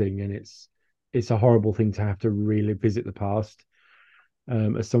big thing, and it's a horrible thing to have to really visit the past.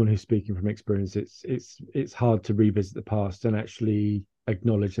 As someone who's speaking from experience, it's hard to revisit the past and actually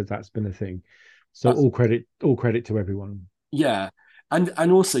acknowledge that that's been a thing. So That's all credit to everyone. yeah.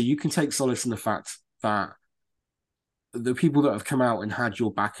 And also you can take solace in the fact that the people that have come out and had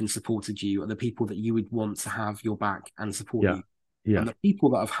your back and supported you are the people that you would want to have your back and support Yeah, you. Yeah. And the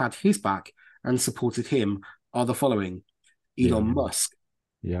people that have had his back and supported him are the following: Yeah. Elon Musk,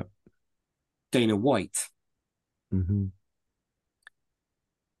 Yeah. Dana White, Hmm.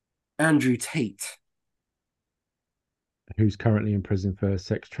 Andrew Tate, Who's currently in prison for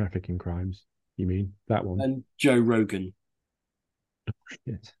sex trafficking crimes? You mean that one? and Joe Rogan.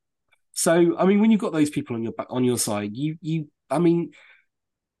 Yes. So, I mean, when you've got those people on your side, I mean,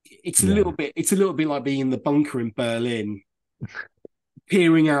 Yeah. it's a little bit like being in the bunker in Berlin,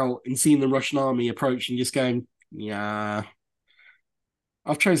 peering out and seeing the Russian army approach, and just going, "Yeah,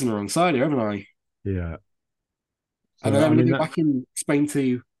 I've chosen the wrong side here, haven't I?" Yeah. And So then I having to mean go that. back and explain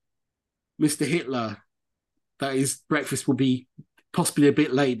to Mr. Hitler that his breakfast will be possibly a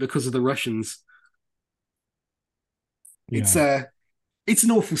bit late because of the Russians. It's Yeah. a it's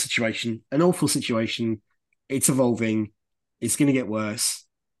an awful situation. An awful situation. It's evolving. It's going to get worse.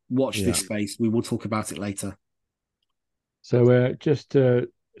 Watch this Yeah. space. We will talk about it later. So just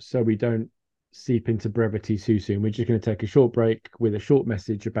so we don't seep into brevity too soon, we're just going to take a short break with a short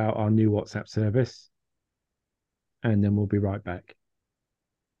message about our new WhatsApp service, and then we'll be right back.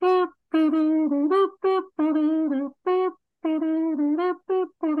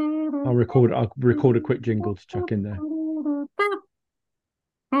 I'll record a quick jingle to chuck in there.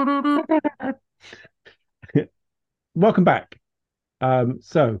 Welcome back.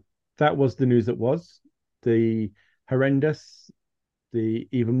 So that was the news that was the horrendous, the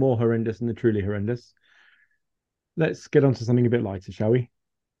even more horrendous, and the truly horrendous. Let's get on to something a bit lighter, shall we?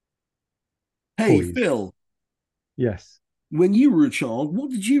 Hey, Toys. Phil, Yes. when you were a child,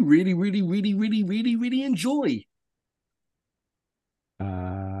 what did you really, really, really, really, really, really enjoy?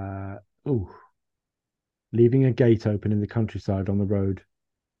 Oh, leaving a gate open in the countryside on the road.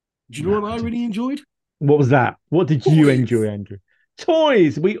 Do you know No, what I really enjoyed? what was that? What did you enjoy, Toys. Andrew?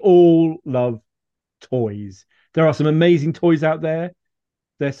 Toys. We all love toys. There are some amazing toys out there.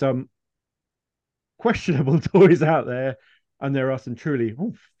 There's some questionable toys out there, and there are some truly,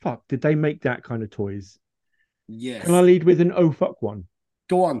 oh fuck, did they make that kind of toys? Can I Yes. lead with an oh fuck one?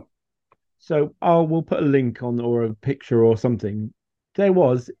 Go on. So we'll put a link on or a picture or something. There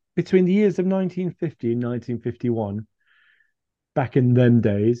was between the years of 1950 and 1951, back in them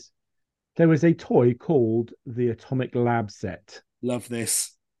days, there was a toy called the Atomic Lab Set. Love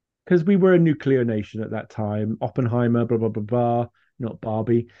this. Because we were a nuclear nation at that time, Oppenheimer, blah blah blah blah, not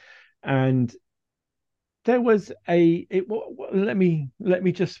Barbie, and there was a it. Let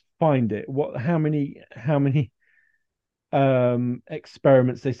me just find it. What how many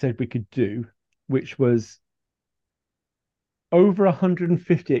experiments they said we could do, which was over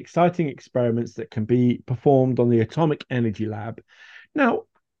 150 exciting experiments that can be performed on the Atomic Energy Lab. Now,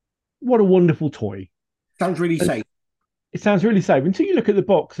 what a wonderful toy. Sounds really safe. It sounds really safe until you look at the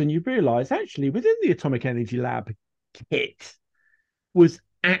box and you realize actually within the Atomic Energy Lab kit was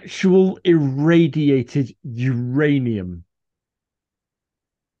actual irradiated uranium.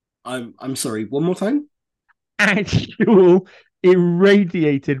 I'm sorry. One more time. Actual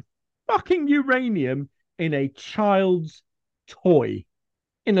irradiated fucking uranium in a child's toy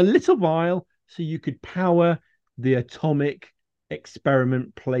in a little vial so you could power the atomic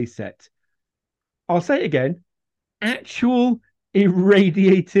experiment playset. I'll say it again: actual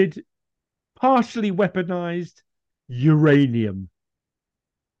irradiated, partially weaponized uranium.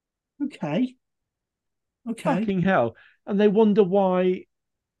 Okay. Okay. Fucking hell. And they wonder why.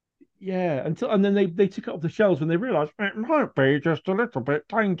 Yeah, and then they took it off the shelves when they realized it might be just a little bit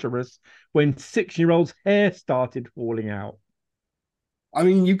dangerous when 6 year old's hair started falling out. I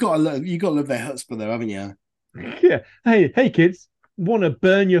mean, you got to love their chutzpah, though, haven't you? Yeah. Hey kids, want to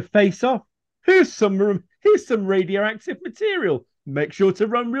burn your face off? Here's some radioactive material. Make sure to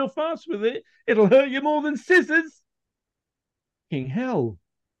run real fast with it. It'll hurt you more than scissors. King hell.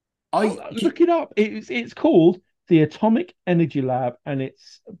 I Look it up. It's called the Atomic Energy Lab, and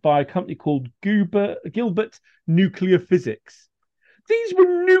it's by a company called Gilbert Nuclear Physics. These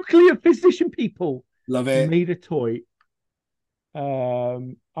were nuclear physician people love it. made a toy.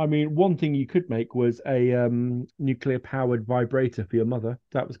 I mean, one thing you could make was a nuclear powered vibrator for your mother.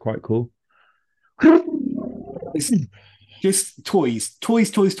 That was quite cool. It's just toys,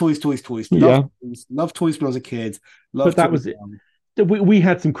 toys, toys, toys, toys, toys. Yeah, Love toys when I was a kid. but Love that toys was it. now. We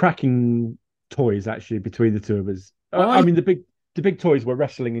had some cracking toys actually between the two of us. I I mean, the big toys were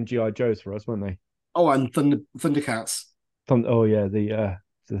wrestling and GI Joes for us, weren't they? and Thundercats. Oh yeah, the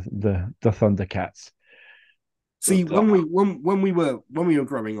Thundercats. See, But when we were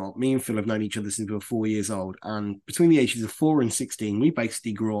growing up, me and Phil have known each other since we were 4 years old, and between the ages of 4 and 16, we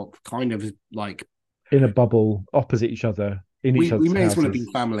basically grew up kind of like in a bubble opposite each other. in each we other's may as well have been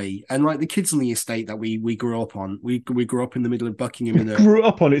houses. family. And like the kids on the estate that we grew up on, we grew up in the middle of Buckingham in a Grew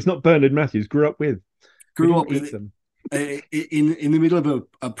up on it. It's not Bernard Matthews. Grew up with. We grew didn't up eat them. in the middle of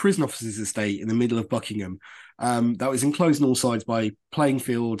a prison officer's estate in the middle of Buckingham. That was enclosed on all sides by playing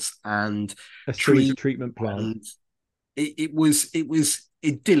fields and A trees, sewage treatment plant. and it was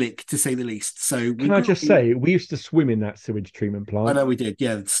idyllic to say the least. So we Can I grew up just in. say, we used to swim in that sewage treatment I plant. know we did.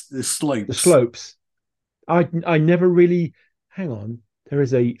 Yeah, it's the The slopes. slopes. I never really. Hang on. There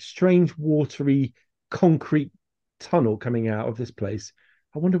is a strange watery concrete tunnel coming out of this place.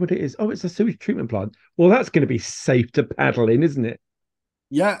 I wonder what it is. Oh, it's a sewage treatment plant. Well, that's going to be safe to paddle in, isn't it?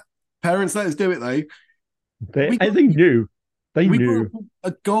 Yeah, parents let us do it though. They We grew, they knew. They we grew up knew. in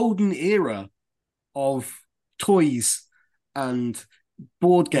a golden era of toys and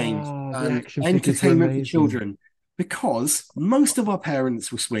board games Oh, the and action figures were entertainment for amazing. children because most of our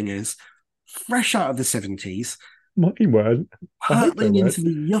parents were swingers, fresh out of the 70s, Mine weren't. I hope they hurtling into weren't.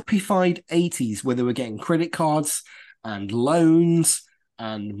 the yuppified 80s where they were getting credit cards and loans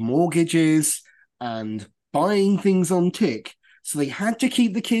and mortgages and buying things on tick. So they had to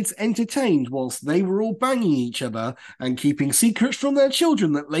keep the kids entertained whilst they were all banging each other and keeping secrets from their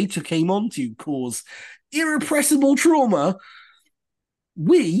children that later came on to cause irrepressible trauma.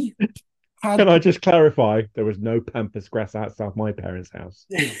 We Can had. I just clarify? There was no pampas grass outside my parents' house.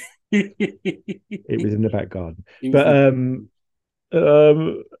 It was in the back garden. It was But the.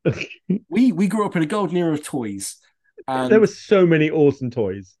 um, We grew up in a golden era of toys, there were and so many awesome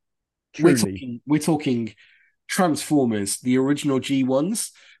toys. we're Truly, talking Transformers, the original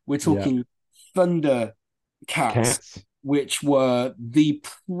G1s. We're yeah. talking Thunder Cats, Cats, which were the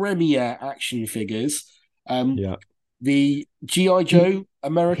premier action figures. Um, yeah. the GI He Joe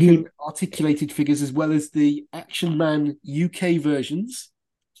American he articulated figures, as well as the Action Man UK versions.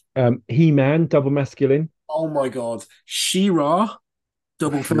 He-Man, double masculine. Oh my god, She-Ra,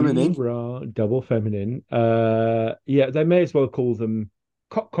 double feminine. She-Ra, double feminine. Yeah, they may as well call them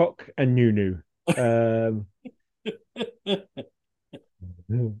Cock Cock and Nunu. Um,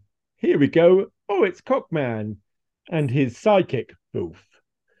 here we go. Oh, it's Cockman and his sidekick, Boof.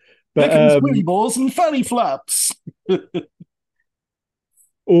 Here But comes Willy Balls and Fanny Flaps.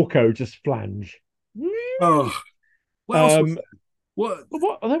 Orko just flange. Oh, what else was Um, there? What but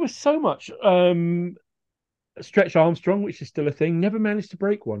what there was so much. Stretch Armstrong, which is still a thing, never managed to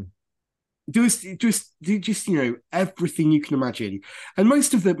break one. just everything you can imagine, and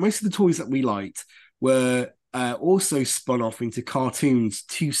most of the toys that we liked were also spun off into cartoons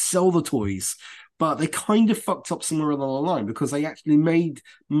to sell the toys, but they kind of fucked up somewhere along the line because they actually made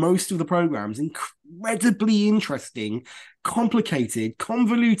most of the programs incredibly interesting, complicated,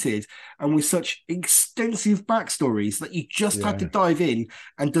 convoluted, and with such extensive backstories that you just had to Yeah. dive in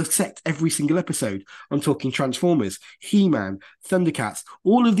and dissect every single episode. I'm talking Transformers, He-Man, Thundercats.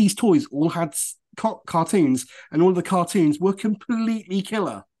 All of these toys all had cartoons, and all of the cartoons were completely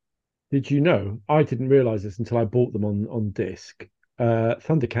killer. Did you know? I didn't realize this until I bought them on disc.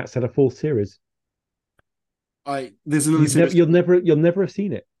 Thundercats had a full series. I There's another series. You'll never have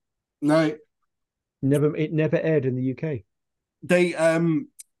seen it. No, Never, it never aired in the UK. they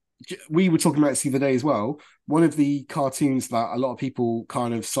we were talking about this the other day as well. One of the cartoons that a lot of people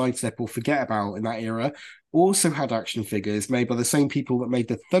kind of sidestep or forget about in that era also had action figures made by the same people that made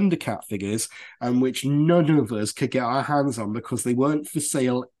the Thundercat figures, and which none of us could get our hands on because they weren't for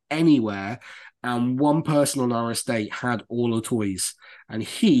sale anywhere. And one person on our estate had all the toys, and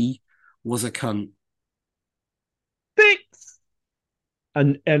he was a cunt. Fix!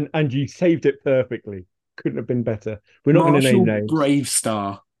 And you saved it perfectly. Couldn't have been better. We're not going to name Marshall names.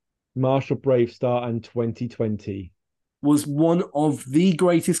 Bravestar Marshall Bravestar and 2020. was one of the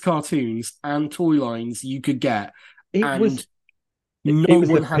greatest cartoons and toy lines you could get, It and was no it was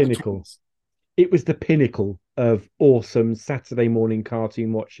the one had pinnacle. toys. It was the pinnacle of awesome Saturday morning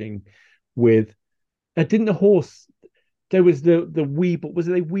cartoon watching with didn't the horse there was the Weeble was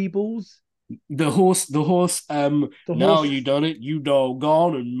it the Weebles? The horse. The Now horse. you done it, you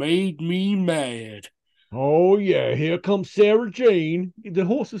doggone, and made me mad. Oh yeah, here comes Sarah Jane. The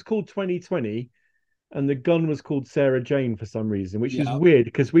horse was called 2020 and the gun was called Sarah Jane for some reason, which is Yeah, weird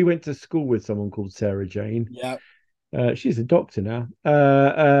because we went to school with someone called Sarah Jane. yeah. She's a doctor now.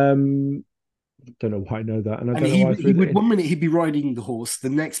 Don't know why I know that, and I And don't know he why I he threw that would in. one minute he'd be riding the horse, the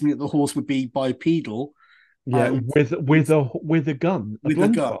next minute the horse would be bipedal Yeah, and with a gun, a with a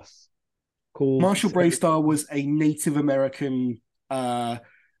gun. blunderbuss called Marshall Sarah Bravestar Jane. was a Native American uh,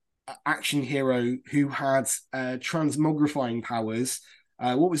 action hero who had transmogrifying powers.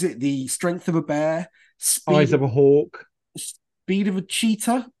 What was it? The strength of a bear, Eyes speed of a hawk, speed of a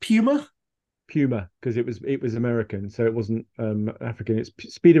cheetah, puma. Puma because it was American, so it wasn't African. It's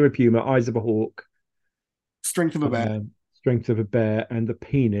speed of a puma, eyes of a hawk, Strength of a bear. strength of a bear, and the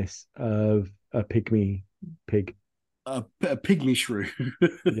penis of a pygmy pig. A pygmy shrew.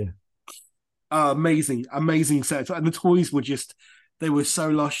 Yeah, Amazing, amazing set. And the toys were just, they were so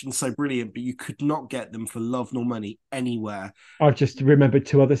lush and so brilliant, but you could not get them for love nor money anywhere. I've just remembered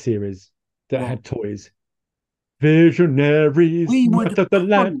two other series that Well, had toys. Visionaries, we would hunt,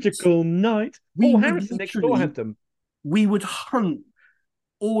 methodological night. we Oh, would Harrison next door literally, had them. we would hunt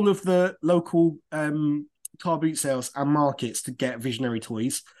all of the local car boot sales and markets to get Visionary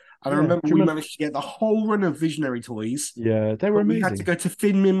toys. And I Yeah, remember do you we remember? managed to get the whole run of Visionary toys, Yeah, they were but we had to amazing. go to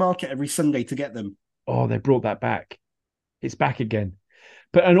Finmere Market every Sunday to get them. Oh, they brought that back. It's back again.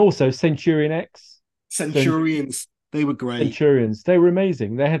 But and also Centurion X, Centurions, they were great. Centurions, they were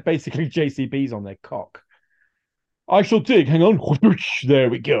amazing. They had basically JCBs on their cock. I shall dig. Hang on. There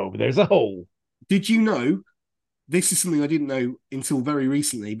we go. There's a hole. Did you know this is something I didn't know until very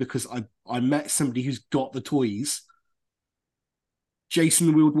recently because I met somebody who's got the toys. Jason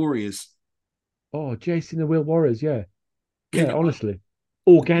the Wheeled Warriors. Oh, Jason the Wheel Warriors. Yeah, Can yeah. Honestly,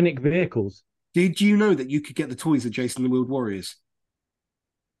 organic vehicles. did you know that you could get the toys of Jason the Wheeled Warriors?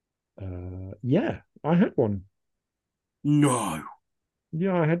 Yeah, I had one. No.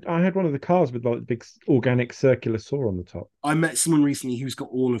 Yeah, I had one of the cars with like the big organic circular saw on the top. I met someone recently who's got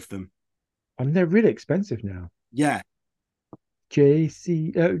all of them. I mean, they're really expensive now. Yeah.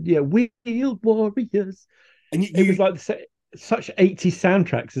 JC, yeah, Wheeled Warriors. And It was like such 80s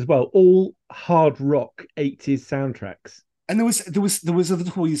soundtracks as well, all hard rock 80s soundtracks. and there was other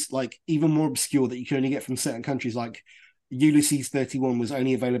toys like even more obscure that you can only get from certain countries, like Ulysses 31 was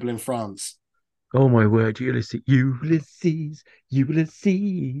only available in France. Oh my word, Ulysses, Ulysses,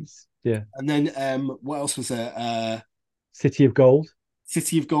 Ulysses. Yeah. And then what else was there? City of Gold.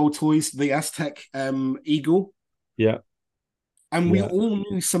 City of Gold toys, the Aztec eagle. Yeah. And we Yeah. all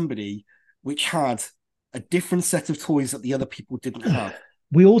knew somebody which had a different set of toys that the other people didn't have.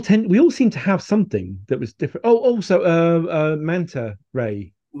 We all seem to have something that was different. Oh, also Manta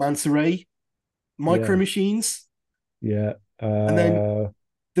Ray. Manta Ray, Micro Yeah. Machines, Yeah. and then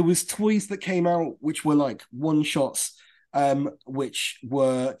there was toys that came out which were like one shots, which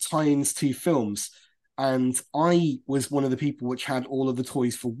were tie-ins to films. And I was one of the people which had all of the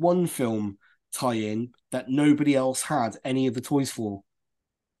toys for one film tie-in that nobody else had any of the toys for.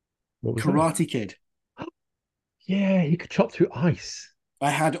 What was that? Karate Kid. Yeah, he could chop through ice. I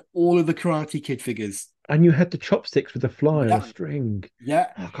had all of the Karate Kid figures. And you had the chopsticks with the fly on a Yeah, string.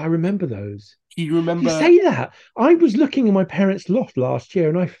 yeah. Fuck, I remember those. Do you You remember? say that. I was looking in my parents' loft last year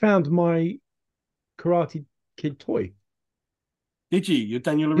and I found my Karate Kid toy. Did you? Your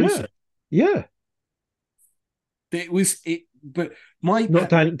Daniel Yeah. LaRusso. Yeah. It was it, but my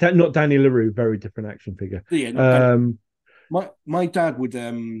Not not Danny LaRue, very different action figure. yeah, not Daniel. Um, My dad would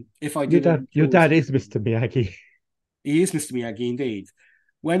if I your did dad any your chores, dad is Mr. Miyagi. he is Mr. Miyagi indeed.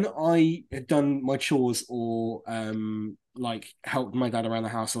 When I had done my chores or like helped my dad around the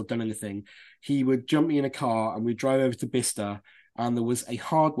house or done anything, he would jump me in a car and we'd drive over to Bicester, and there was a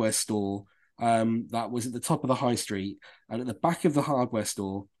hardware store that was at the top of the high street, and at the back of the hardware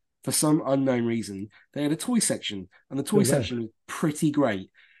store, for some unknown reason, they had a toy section, and the toy Still there. section was pretty great.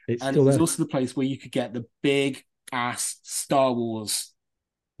 It's And still it was there. also the place where you could get the big ass Star Wars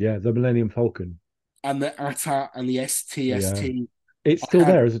Yeah, the Millennium Falcon. and the AT-AT and the Yeah. STST. It's I still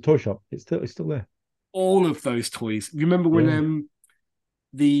had there as a toy shop. It's still there. all of those toys. Remember when Yeah.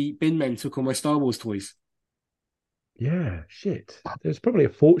 the bin men took all my Star Wars toys? Yeah. Shit. There's probably a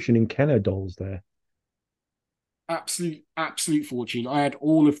fortune in Kenner dolls there. Absolute, absolute fortune. I had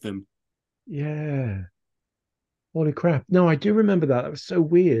all of them. Yeah. Holy crap. No, I do remember that. That was so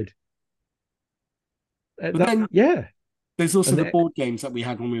weird. But then Yeah. there's also And the then, board games that we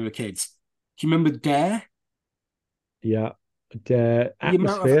had when we were kids. Do you remember Dare? yeah. The The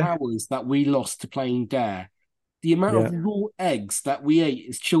amount of atmosphere. hours that we lost to playing Dare, the amount of Yeah. raw eggs that we ate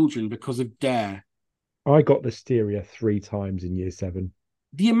as children because of Dare, I got Listeria 3 times in year 7.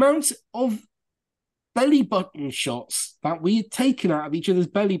 the amount of belly button shots that we had taken out of each other's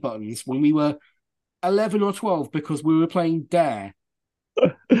belly buttons when we were 11 or 12 because we were playing Dare.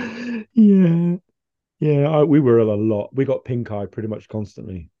 Yeah. Yeah. We were a lot. We got pink eye pretty much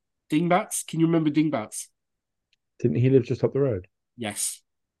constantly. Dingbats? Can you remember Dingbats? Didn't he live just up the road? Yes.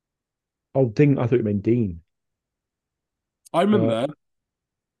 Oh, Ding. I thought you meant Dean. I Uh, remember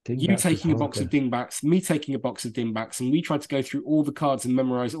you Dingbats was taking a box of harder. Dingbats, me taking a box of Dingbats, and we tried to go through all the cards and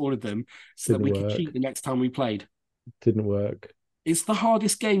memorize all of them so that Didn't we could cheat work. the next time we played. Didn't work. It's the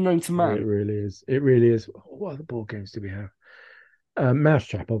hardest game known to It man. really is. It really is. What other board games do we have?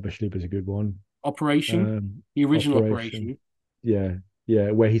 Mousetrap obviously was a good one. Operation, the original Operation, Operation. yeah,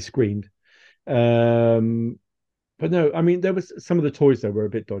 yeah, where he screamed. Um, but no, I mean there was some of the toys that were a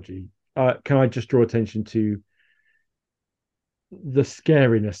bit dodgy. Can I just draw attention to the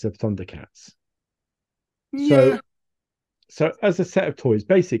scariness of Thundercats? Yeah, So, so as a set of toys,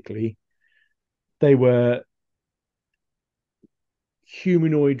 basically they were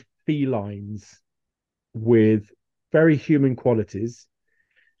humanoid felines with very human qualities.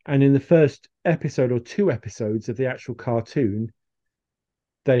 And in the first episode or two episodes of the actual cartoon,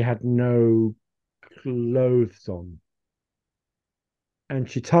 they had no clothes on. And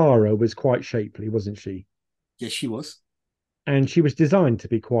Chitara was quite shapely, wasn't she? yes, she was. And she was designed to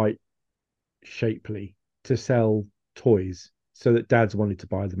be quite shapely to sell toys so that dads wanted to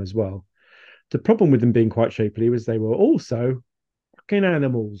buy them as well. The problem with them being quite shapely was they were also fucking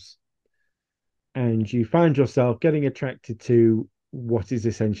animals. And you find yourself getting attracted to what is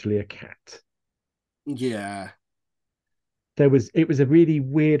essentially a cat. Yeah, It was a really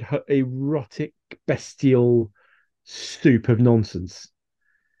weird, erotic, bestial soup of nonsense.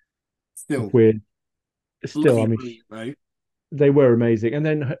 still With still, I bloody mean, brilliant though. they were amazing. And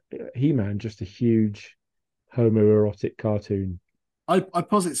then He-Man, just a huge homoerotic cartoon. I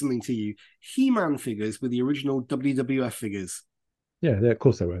posit something to you. He-Man figures were the original WWF figures, Yeah, of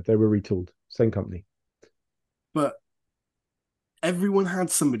course they were. They were retooled, same company. but everyone had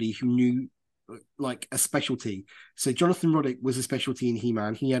somebody who knew like a specialty. So Jonathan Roddick was a specialty in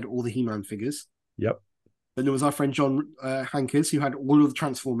He-Man. He had all the He-Man figures. Yep, Then there was our friend John Hankers who had all of the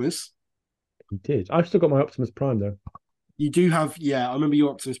Transformers. he did. I've still got my Optimus Prime though. You do have, yeah, I remember your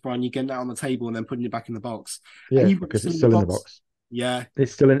Optimus Prime. You getting that on the table and then putting it back in the box, and Yeah, you've got it because still it's in the still in the box. box. Yeah,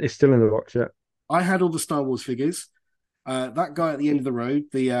 It's still in the box. Yeah, I had all the Star Wars figures. That guy at the end of the road,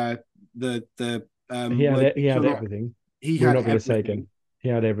 where he you're had not, everything. he We're had not going to say again. everything, He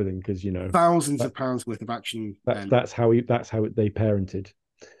had everything because thousands that of pounds worth of action. Then that's how they parented.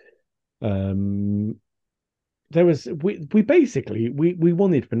 Um, there was we basically we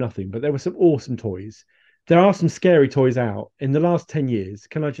wanted for nothing, but there were some awesome toys. There are some scary toys out in the last 10 years.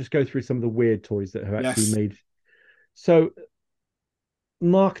 Can I just go through some of the weird toys that have actually yes, made so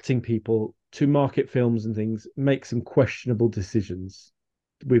marketing people to market films and things make some questionable decisions.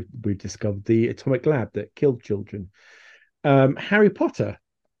 We've discovered the atomic lab that killed children. Harry Potter.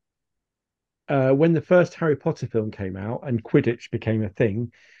 When the first Harry Potter film came out and Quidditch became a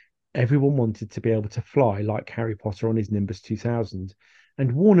thing, everyone wanted to be able to fly like Harry Potter on his Nimbus 2000,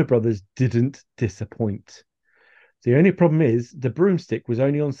 and Warner Brothers didn't disappoint. The only problem is the broomstick was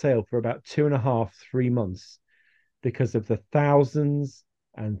only on sale for about 2.5, 3 months because of the thousands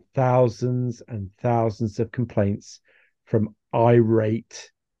and thousands and thousands of complaints from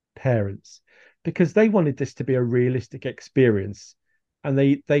irate parents because they wanted this to be a realistic experience. And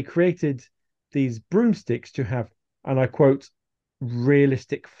they created these broomsticks to have, and I quote,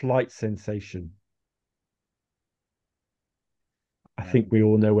 realistic flight sensation. I think um, we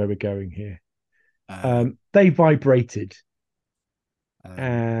all know where we're going here. uh, They vibrated um,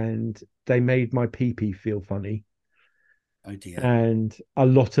 and they made my pee pee feel funny. oh dear, And a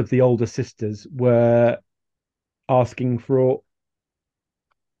lot of the older sisters were asking for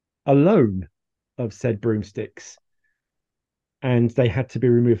a loan of said broomsticks. And they had to be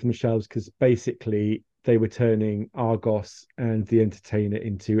removed from the shelves because basically they were turning Argos and the Entertainer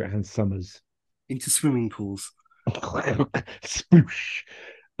into Ann Summers. into swimming pools. Spoosh.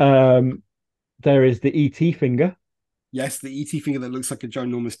 Um, there is the ET finger, Yes, the ET finger that looks like a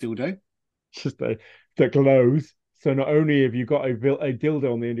ginormous dildo. just that glows. So not only have you got a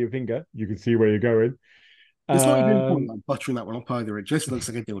dildo on the end of your finger, you can see where you're going. It's not even important Um, like buttering that one up either. It just looks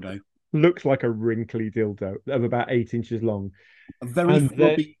like a dildo, looks like a wrinkly dildo of about 8 inches long. a very And then,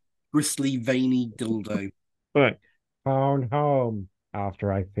 floppy, bristly, veiny dildo. right, found home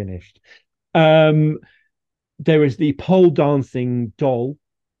after I finished. Um, there is the pole dancing doll,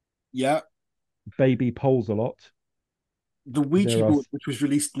 Yeah, baby poles a lot. the Ouija There are, board, which was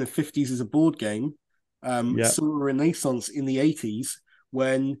released in the 50s as a board game, yeah, saw a renaissance in the 80s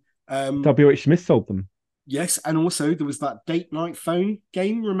when, WH Smith sold them. yes, and also there was that date night phone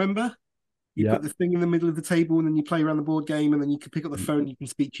game, remember? You Yeah, put the thing in the middle of the table and then you play around the board game and then you can pick up the phone and you can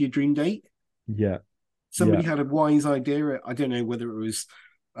speak to your dream date. yeah, Somebody yeah. had a wise idea. I don't know whether it was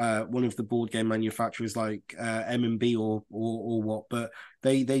one of the board game manufacturers like M&B or what, but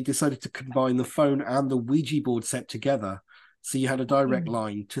they decided to combine the phone and the Ouija board set together. So you had a direct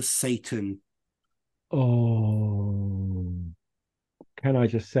line to Satan. Oh, can I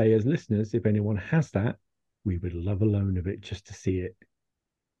just say, as listeners, if anyone has that, we would love a loan of it just to see it.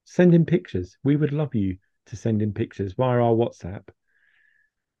 Send in pictures. We would love you to send in pictures via our WhatsApp.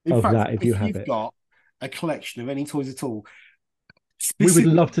 In of fact, that if you if have you've it. got a collection of any toys at all, We would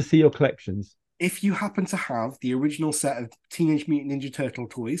love to specifically see your collections. if you happen to have the original set of Teenage Mutant Ninja Turtle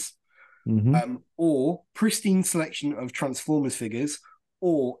toys, Hmm. or pristine selection of Transformers figures,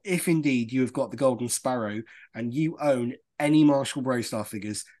 or if indeed you have got the Golden Sparrow and you own any Marshall Brostar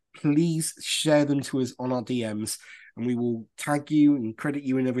figures, please share them to us on our DMs and we will tag you and credit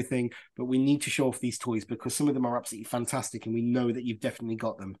you and everything. But we need to show off these toys because some of them are absolutely fantastic and we know that you've definitely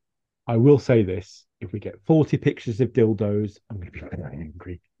got them. I will say this: if we get 40 pictures of dildos, I'm going to be very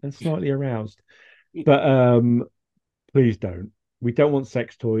angry and slightly aroused. But please don't. We don't want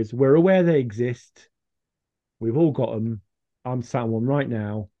sex toys. We're aware they exist. We've all got them. I'm sat on one right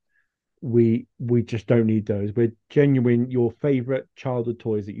now. We just don't need those. We're genuine. Your favorite childhood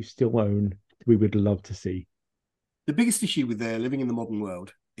toys that you still own, we would love to see. The biggest issue with living in the modern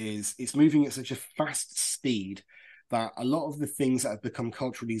world is it's moving at such a fast speed that a lot of the things that have become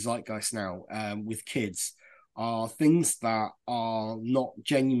culturally zeitgeist now with kids are things that are not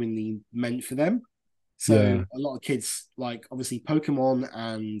genuinely meant for them. So Yeah, a lot of kids like obviously Pokemon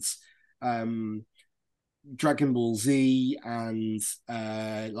and um, Dragon Ball Z and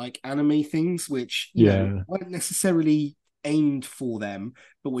like anime things, which you know yeah, weren't necessarily aimed for them,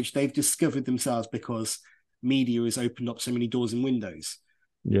 but which they've discovered themselves because media has opened up so many doors and windows.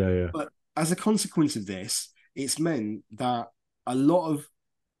 yeah, yeah, But as a consequence of this, it's meant that a lot of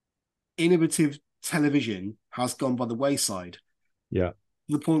innovative television has gone by the wayside yeah, to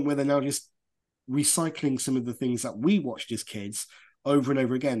the point where they're now just recycling some of the things that we watched as kids over and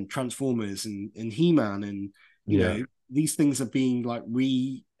over again, Transformers and He-Man, and you yeah. know these things are being like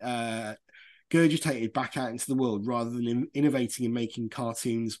gurgitated back out into the world rather than innovating and making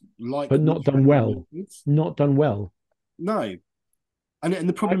cartoons like But we not done had when we well. were kids. Not done well. No, and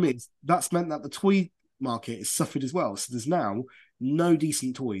the I problem is that's meant that the toy market has suffered as well. So there's now no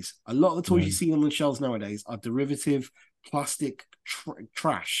decent toys. A lot of the toys you no. see on the shelves nowadays are derivative plastic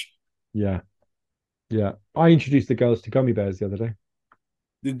trash. Yeah, yeah. I introduced the girls to gummy bears the other day.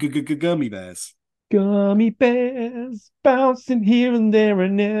 The gummy bears. Gummy bears bouncing here and there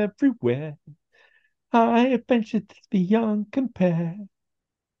and everywhere. High adventure that's beyond compare.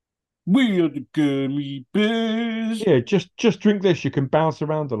 We are the gummy bears. Yeah, just drink this. You can bounce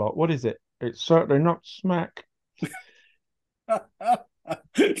around a lot. What is it? It's certainly not smack.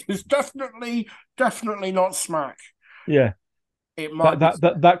 It's definitely not smack. Yeah, It that might be that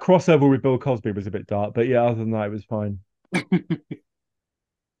smack. that that crossover with Bill Cosby was a bit dark, but yeah, other than that, it was fine.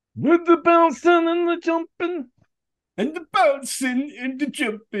 With the bouncing and the jumping. And the bouncing and the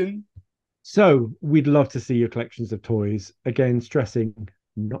jumping. So we'd love to see your collections of toys. Again, stressing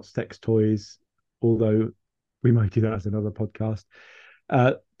not sex toys, although we might do that as another podcast.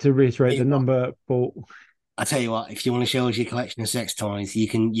 To reiterate, the number for I tell you what, if you want to show us your collection of sex toys, you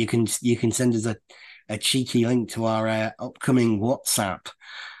can send us a cheeky link to our upcoming WhatsApp.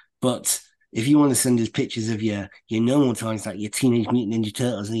 But if you want to send us pictures of your normal toys like your Teenage Mutant Ninja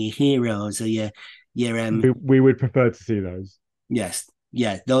Turtles or your heroes or your we would prefer to see those. yes,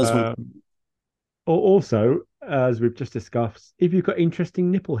 yeah, those ones. Um, or also, as we've just discussed, if you've got interesting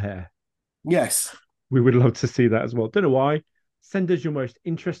nipple hair, Yes. we would love to see that as well. Don't know why. Send us your most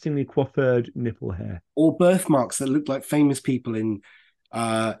interestingly coiffured nipple hair. Or birthmarks that look like famous people in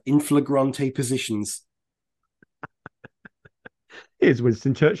flagrante positions. Here's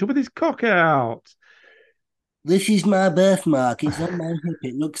Winston Churchill with his cock out. This is my birthmark. It's on my hip.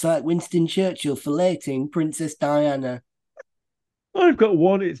 It looks like Winston Churchill filleting Princess Diana. I've got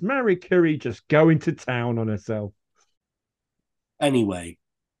one. It's Marie Curie just going to town on herself. Anyway,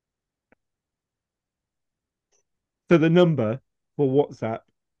 So the number for WhatsApp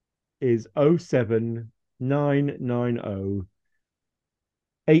is 07990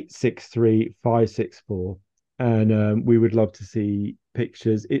 863 564, and we would love to see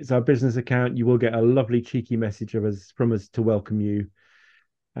pictures. It's our business account. You will get a lovely cheeky message of us from us to welcome you,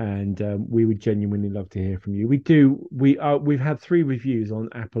 and we would genuinely love to hear from you. We've had 3 reviews on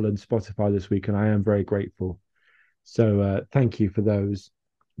Apple and Spotify this week, and I am very grateful. So thank you for those.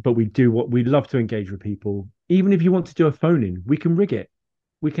 But we love to engage with people. Even if you want to do a phone in, we can rig it.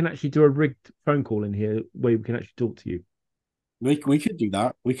 We can actually do a rigged phone call in here where we can actually talk to you. we could do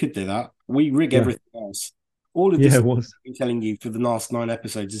that. We could do that. We rig Yeah, everything else. All of yeah, this it I've was. been telling you for the last 9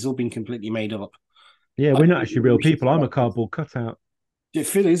 episodes has all been completely made up. Yeah, I we're don't not know actually whether real we should people. say I'm a that. cardboard cutout.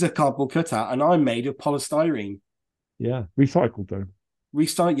 Phil is a cardboard cutout, and I'm made of polystyrene. Yeah, recycled though.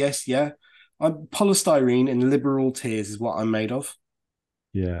 Restart, yes, yeah. I'm polystyrene and liberal tears is what I'm made of.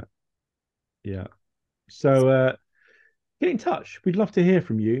 Yeah, yeah. So get in touch. We'd love to hear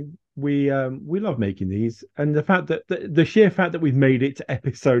from you. we love making these, and the fact that the sheer fact that we've made it to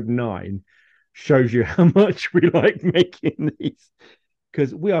episode 9 shows you how much we like making these.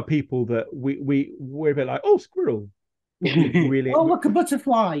 Because we are people that we're a bit like, oh, squirrel, but we really, Oh, look, a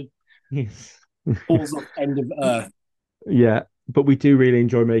butterfly yes, falls off end of earth. yeah, but we do really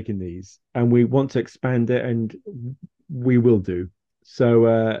enjoy making these, and we want to expand it, and we will do.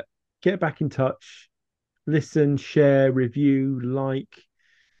 So get back in touch, listen, share, review, like,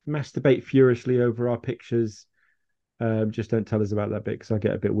 masturbate furiously over our pictures. Just don't tell us about that bit because I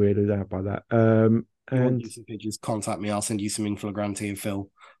get a bit weirded out by that. You want And decent pictures? Contact me. I'll send you some inflagranti and Phil.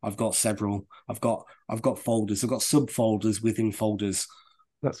 I've got several. I've got folders. I've got subfolders within folders.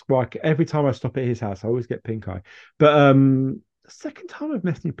 that's why every time I stop at his house, I always get pink eye. But second time I've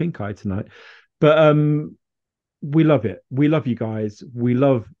messed with pink eye tonight. But we love it. We love you guys. We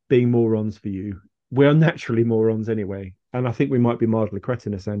love being morons for you. We are naturally morons anyway, and I think we might be mildly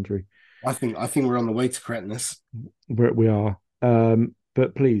cretinous, Andrew. I think we're on the way to correctness. We are.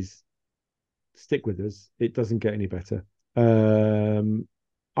 But please stick with us. It doesn't get any better.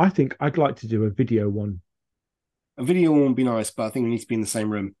 I think I'd like to do a video one. A video won't be nice, but I think we need to be in the same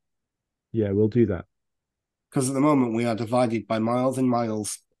room Yeah, we'll do that. because at the moment we are divided by miles and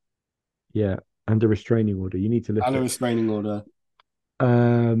miles Yeah, and a restraining order. You need to lift and a it. restraining order.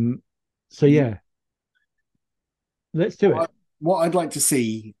 Um, so You, yeah, let's do what, it. what I'd like to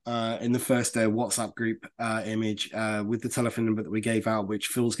see in the first WhatsApp group image with the telephone number that we gave out, which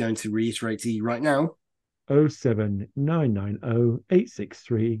Phil's going to reiterate to you right now. 07990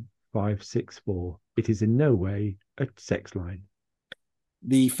 863 564. It is in no way a sex line.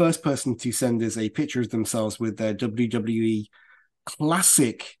 The first person to send us a picture of themselves with their WWE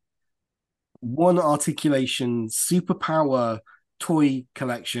classic one articulation superpower toy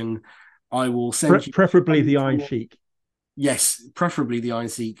collection, I will send you Preferably the Iron Sheik. yes, preferably the Iron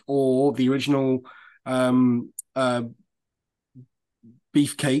Seek or the original um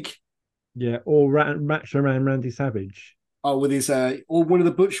beefcake. Yeah, or Macho Man Randy Savage. Oh, with his or one of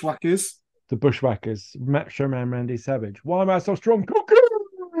the bushwhackers. The Bushwhackers. Macho Man Randy Savage. Why am I so strong?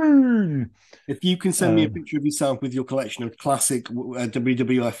 Cocaine! If you can send me a Um, picture of yourself with your collection of classic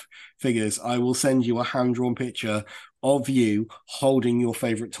WWF figures, I will send you a hand drawn picture of you holding your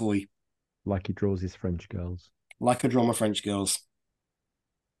favorite toy, like he draws his French girls. like a drama French girls.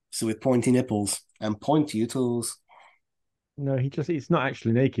 So with pointy nipples and pointy toes. No, he's not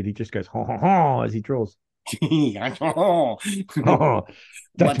actually naked. He just goes, ha ha ha, as he draws. Oh, Why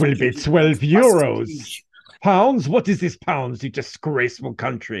that will don't you be just like 12 my euros. sausage? Pounds? What is this pounds, you disgraceful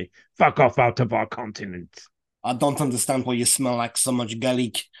country? Fuck off out of our continent. I don't understand why you smell like so much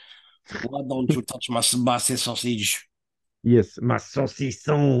garlic. Why don't you touch my spicy sausage? Yes, my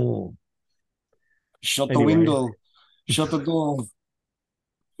saucisson. Shut the Anyway, window. Shut the door.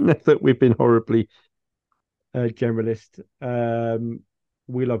 that we've been horribly generalist.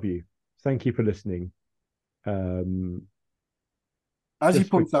 We love you. Thank you for listening. Um, As you just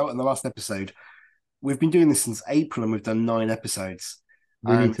for, pointed out in the last episode, we've been doing this since April and we've done 9 episodes.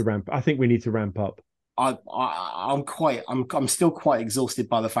 we need And to ramp. I think we need to ramp up. I'm still quite exhausted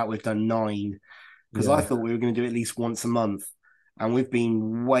by the fact we've done 9 because I Yeah. thought we were going to do at least once a month. And we've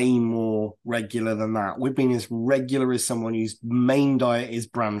been way more regular than that. We've been as regular as someone whose main diet is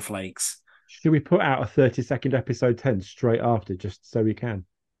bran flakes. Should we put out a 30-second episode 10 straight after just so we can?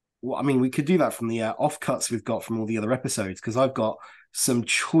 Well, I mean, we could do that from the offcuts we've got from all the other episodes because I've got some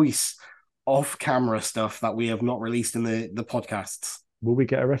choice off-camera stuff that we have not released in the podcasts. Will we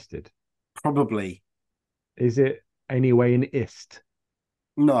get arrested? Probably Is it anyway an ist?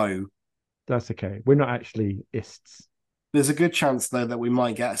 no. That's okay. We're not actually ists. There's a good chance though that we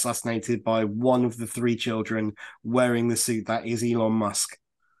might get assassinated by one of the 3 children wearing the suit that is Elon Musk.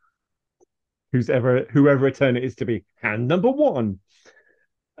 Whoever a turn it is to be hand number 1.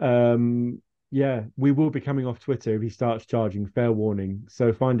 Yeah, we will be coming off Twitter if he starts charging. Fair warning.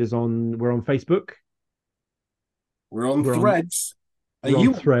 So find us we're on Facebook. We're on We're on Threads. Are we're on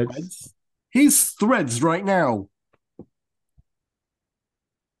you on Threads. Threads? Here's Threads right now.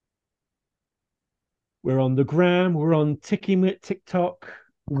 We're on the gram. We're on TikTok.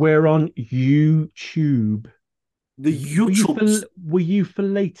 We're on YouTube. The YouTube. Were you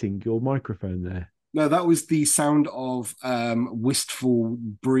filleting your microphone there? No, that was the sound of wistful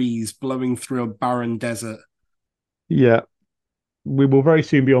breeze blowing through a barren desert. Yeah. We will very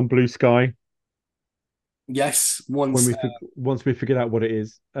soon be on Blue Sky Yes, when once once we figure out what it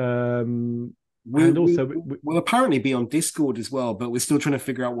is. we, And we also will apparently be on Discord as well, but we're still trying to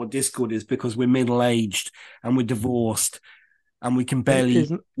figure out what Discord is because we're middle aged and we're divorced and we can barely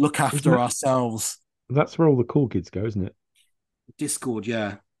look isn't after ourselves. that's where all the cool kids go, isn't it? Discord,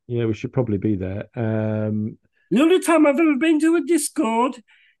 yeah. Yeah, we should probably be there. The only time I've ever been to a Discord,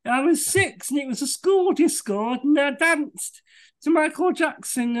 I was 6 and it was a school Discord and I danced to Michael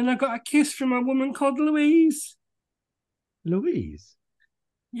Jackson and I got a kiss from a woman called Louise. Louise.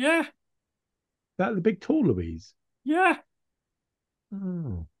 Yeah, That the big tall Louise. yeah.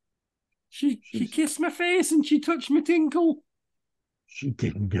 Oh, She she's kissed my face and she touched my tinkle. she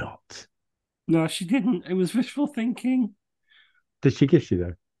did not. No, she didn't. It was wishful thinking. Did she kiss you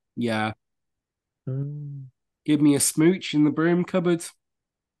though? Yeah. Um, Give me a smooch in the broom cupboard.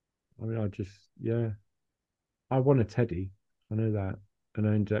 I mean, yeah, I won a teddy. I know that, and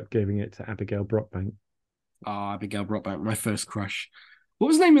I ended up giving it to Abigail Brockbank. Ah, Abigail brought back my first crush. What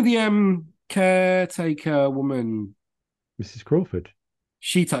was the name of the caretaker woman? Mrs. Crawford.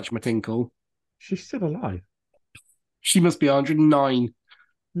 She touched my tinkle. She's still alive. She must be 109.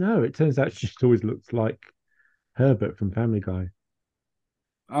 No, it turns out she just always looks like Herbert from Family Guy.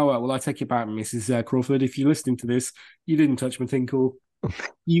 Oh well, I take it back, Mrs. Crawford. If you're listening to this, you didn't touch my tinkle.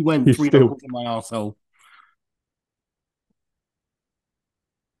 You went You three still, knuckles in my arsehole. at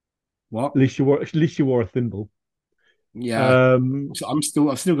What? least you wore a thimble. Yeah, Um, I've still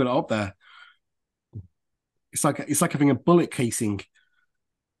got it up there. It's like having a bullet casing.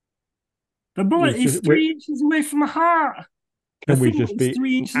 The bullet is 3 inches away from my heart. The can we thing just is be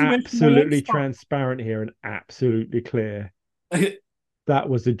 3 inches away from my absolutely headstock. transparent here and absolutely clear? That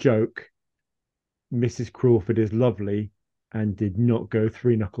was a joke. Mrs. Crawford is lovely and did not go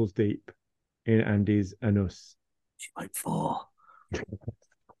three knuckles deep in Andy's anus. Like four.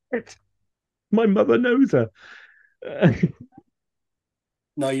 My mother knows her.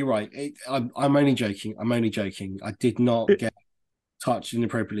 No, you're right. I'm only joking. I'm only joking. I did not get touched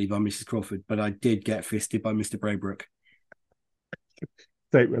inappropriately by Mrs. Crawford, but I did get fisted by Mr. Braybrook.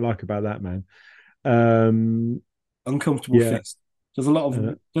 Say what we like about that man. Um, Uncomfortable yeah. fist. There's a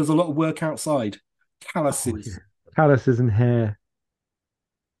lot of work outside. Oh yeah. Calluses. Calluses and hair.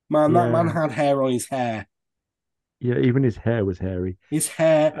 Man, that man Yeah. had hair on his hair. Yeah. Even his hair was hairy. Uh, His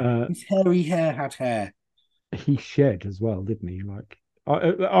hairy hair had hair. he shed as well, didn't he? Like,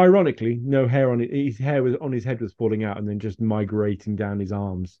 ironically, no hair on it. His hair was on his head was falling out and then just migrating down his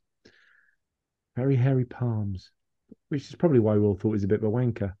arms. Very hairy palms, which is probably why we all thought he was a bit of a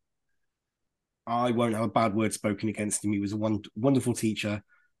wanker. I won't have a bad word spoken against him. He was a wonderful teacher.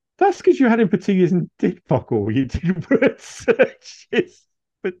 That's because you had him for 2 years and did fuck all. You did word searches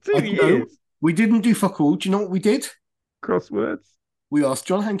for two No, years. we didn't do fuck all. Do you know what we did? Crosswords We asked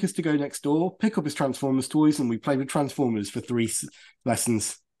John Hankers to go next door, pick up his Transformers toys, and we played with Transformers for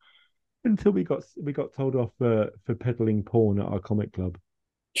lessons. until we got told off for peddling porn at our comic club.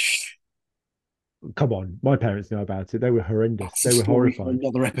 Come on, my parents know about it. They were horrendous. That's a They were story for horrified.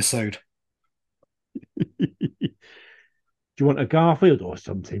 another episode. Do you want a Garfield or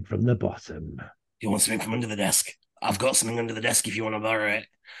something from the bottom? You want something from under the desk? I've got something under the desk if you want to borrow it.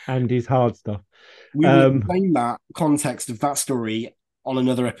 Andy's hard stuff. We will explain that context of that story on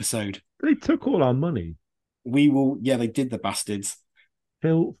another episode. They took all our money. We will, yeah, they did, the bastards.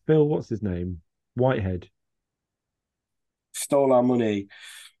 Phil, what's his name? Whitehead. Stole our money.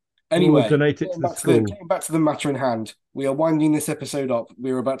 We'll Anyway, donate it to the school. getting back to the matter in hand. We are winding this episode up.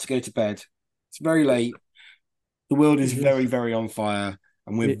 We're about to go to bed. It's very late. The world is very, very on fire,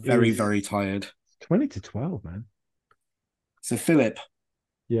 and we're very, very tired. 20 to 12, man. So, Philip,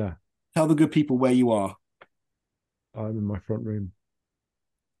 Yeah, tell the good people where you are. I'm in my front room.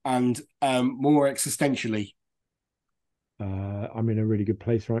 And more existentially, I'm in a really good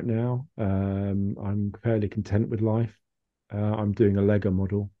place right now. I'm fairly content with life. I'm doing a Lego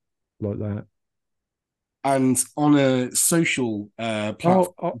model like that. and on a social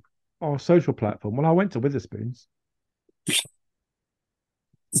platform. Our social platform. Well, I went to Witherspoons, but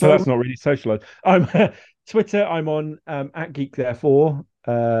So, that's not really socialized. I'm Twitter. I'm on at Geek Therefore.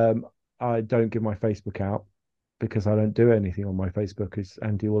 I don't give my Facebook out because I don't do anything on my Facebook, as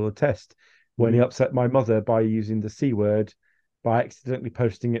Andy will attest. When he upset my mother by using the C word by accidentally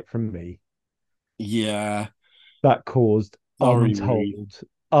posting it from me. yeah, That caused sorry, Rudy.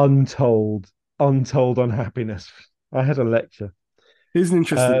 untold unhappiness. I had a lecture. Here's an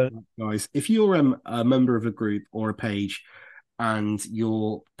interesting fact, guys. If you're a member of a group or a page and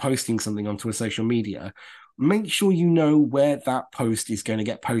you're posting something onto a social media, make sure you know where that post is going to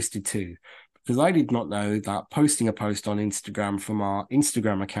get posted to. Because I did not know that posting a post on Instagram from our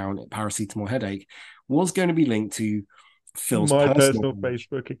Instagram account at Paracetamol Headache was going to be linked to Phil's My personal personal page,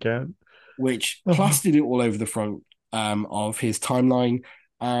 Facebook account. which plastered it all over the front of his timeline.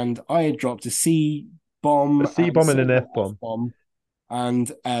 And I had dropped a C bomb, A C bomb and an F bomb. bomb,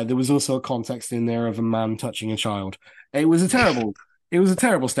 and there was also a context in there of a man touching a child. It was a terrible, It was a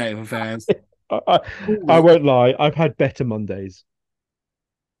terrible state of affairs. I, I, All I that, won't lie. I've had better Mondays.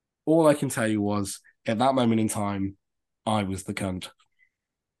 all I can tell you was, at that moment in time, I was the cunt.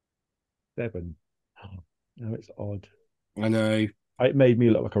 7. No, it's odd. I know. It made me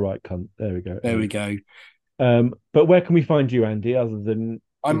look like a right cunt. There we go. There we 8. go. But where can we find you, Andy, other than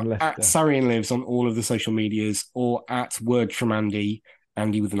I'm in at Leicester? Sarian Lives on all of the social medias or at Word from Andy,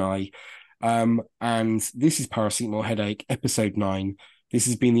 Andy with an I. And this is Paracetamol Headache, episode 9. This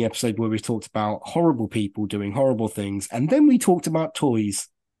has been the episode where we talked about horrible people doing horrible things, and then we talked about toys.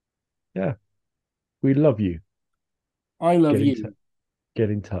 Yeah, we love you. I love Get in, t- you. get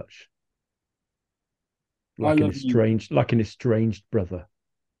in touch. I love you. Like an estranged brother.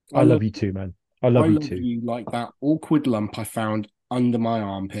 I I love love you too, man. I I love you love too. you like that awkward lump I found under my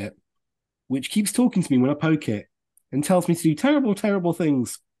armpit, which keeps talking to me when I poke it and tells me to do terrible, terrible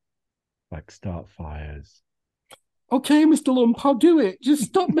things. Like start fires. Okay, Mr. Lump, I'll do it. Just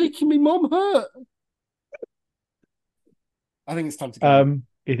stop making me mom hurt. I think it's time to go.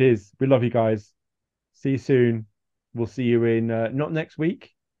 It is. We love you guys. See you soon. We'll see you in not next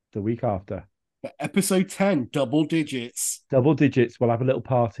week, the week after. But episode 10, double digits. Double digits. We'll have a little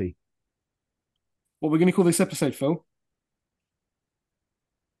party. What we're going to call this episode, Phil?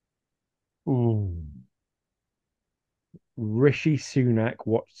 Ooh. Rishi Sunak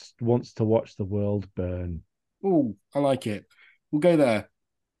wants to watch the world burn. Oh, I like it. We'll go there.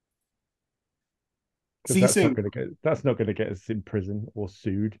 Because See you soon. that's not gonna get us in prison or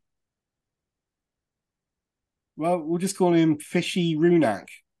sued. Well, we'll just call him Fishy Runak.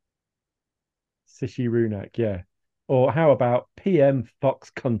 Sishi Runak, yeah. Or how about PM Fox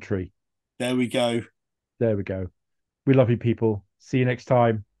Country? There we go. There we go. We love you, people. See you next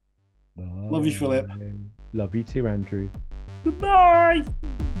time. Love you, Philip. Bye. Love you too, Andrew. Goodbye.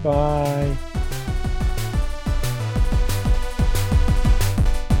 Bye.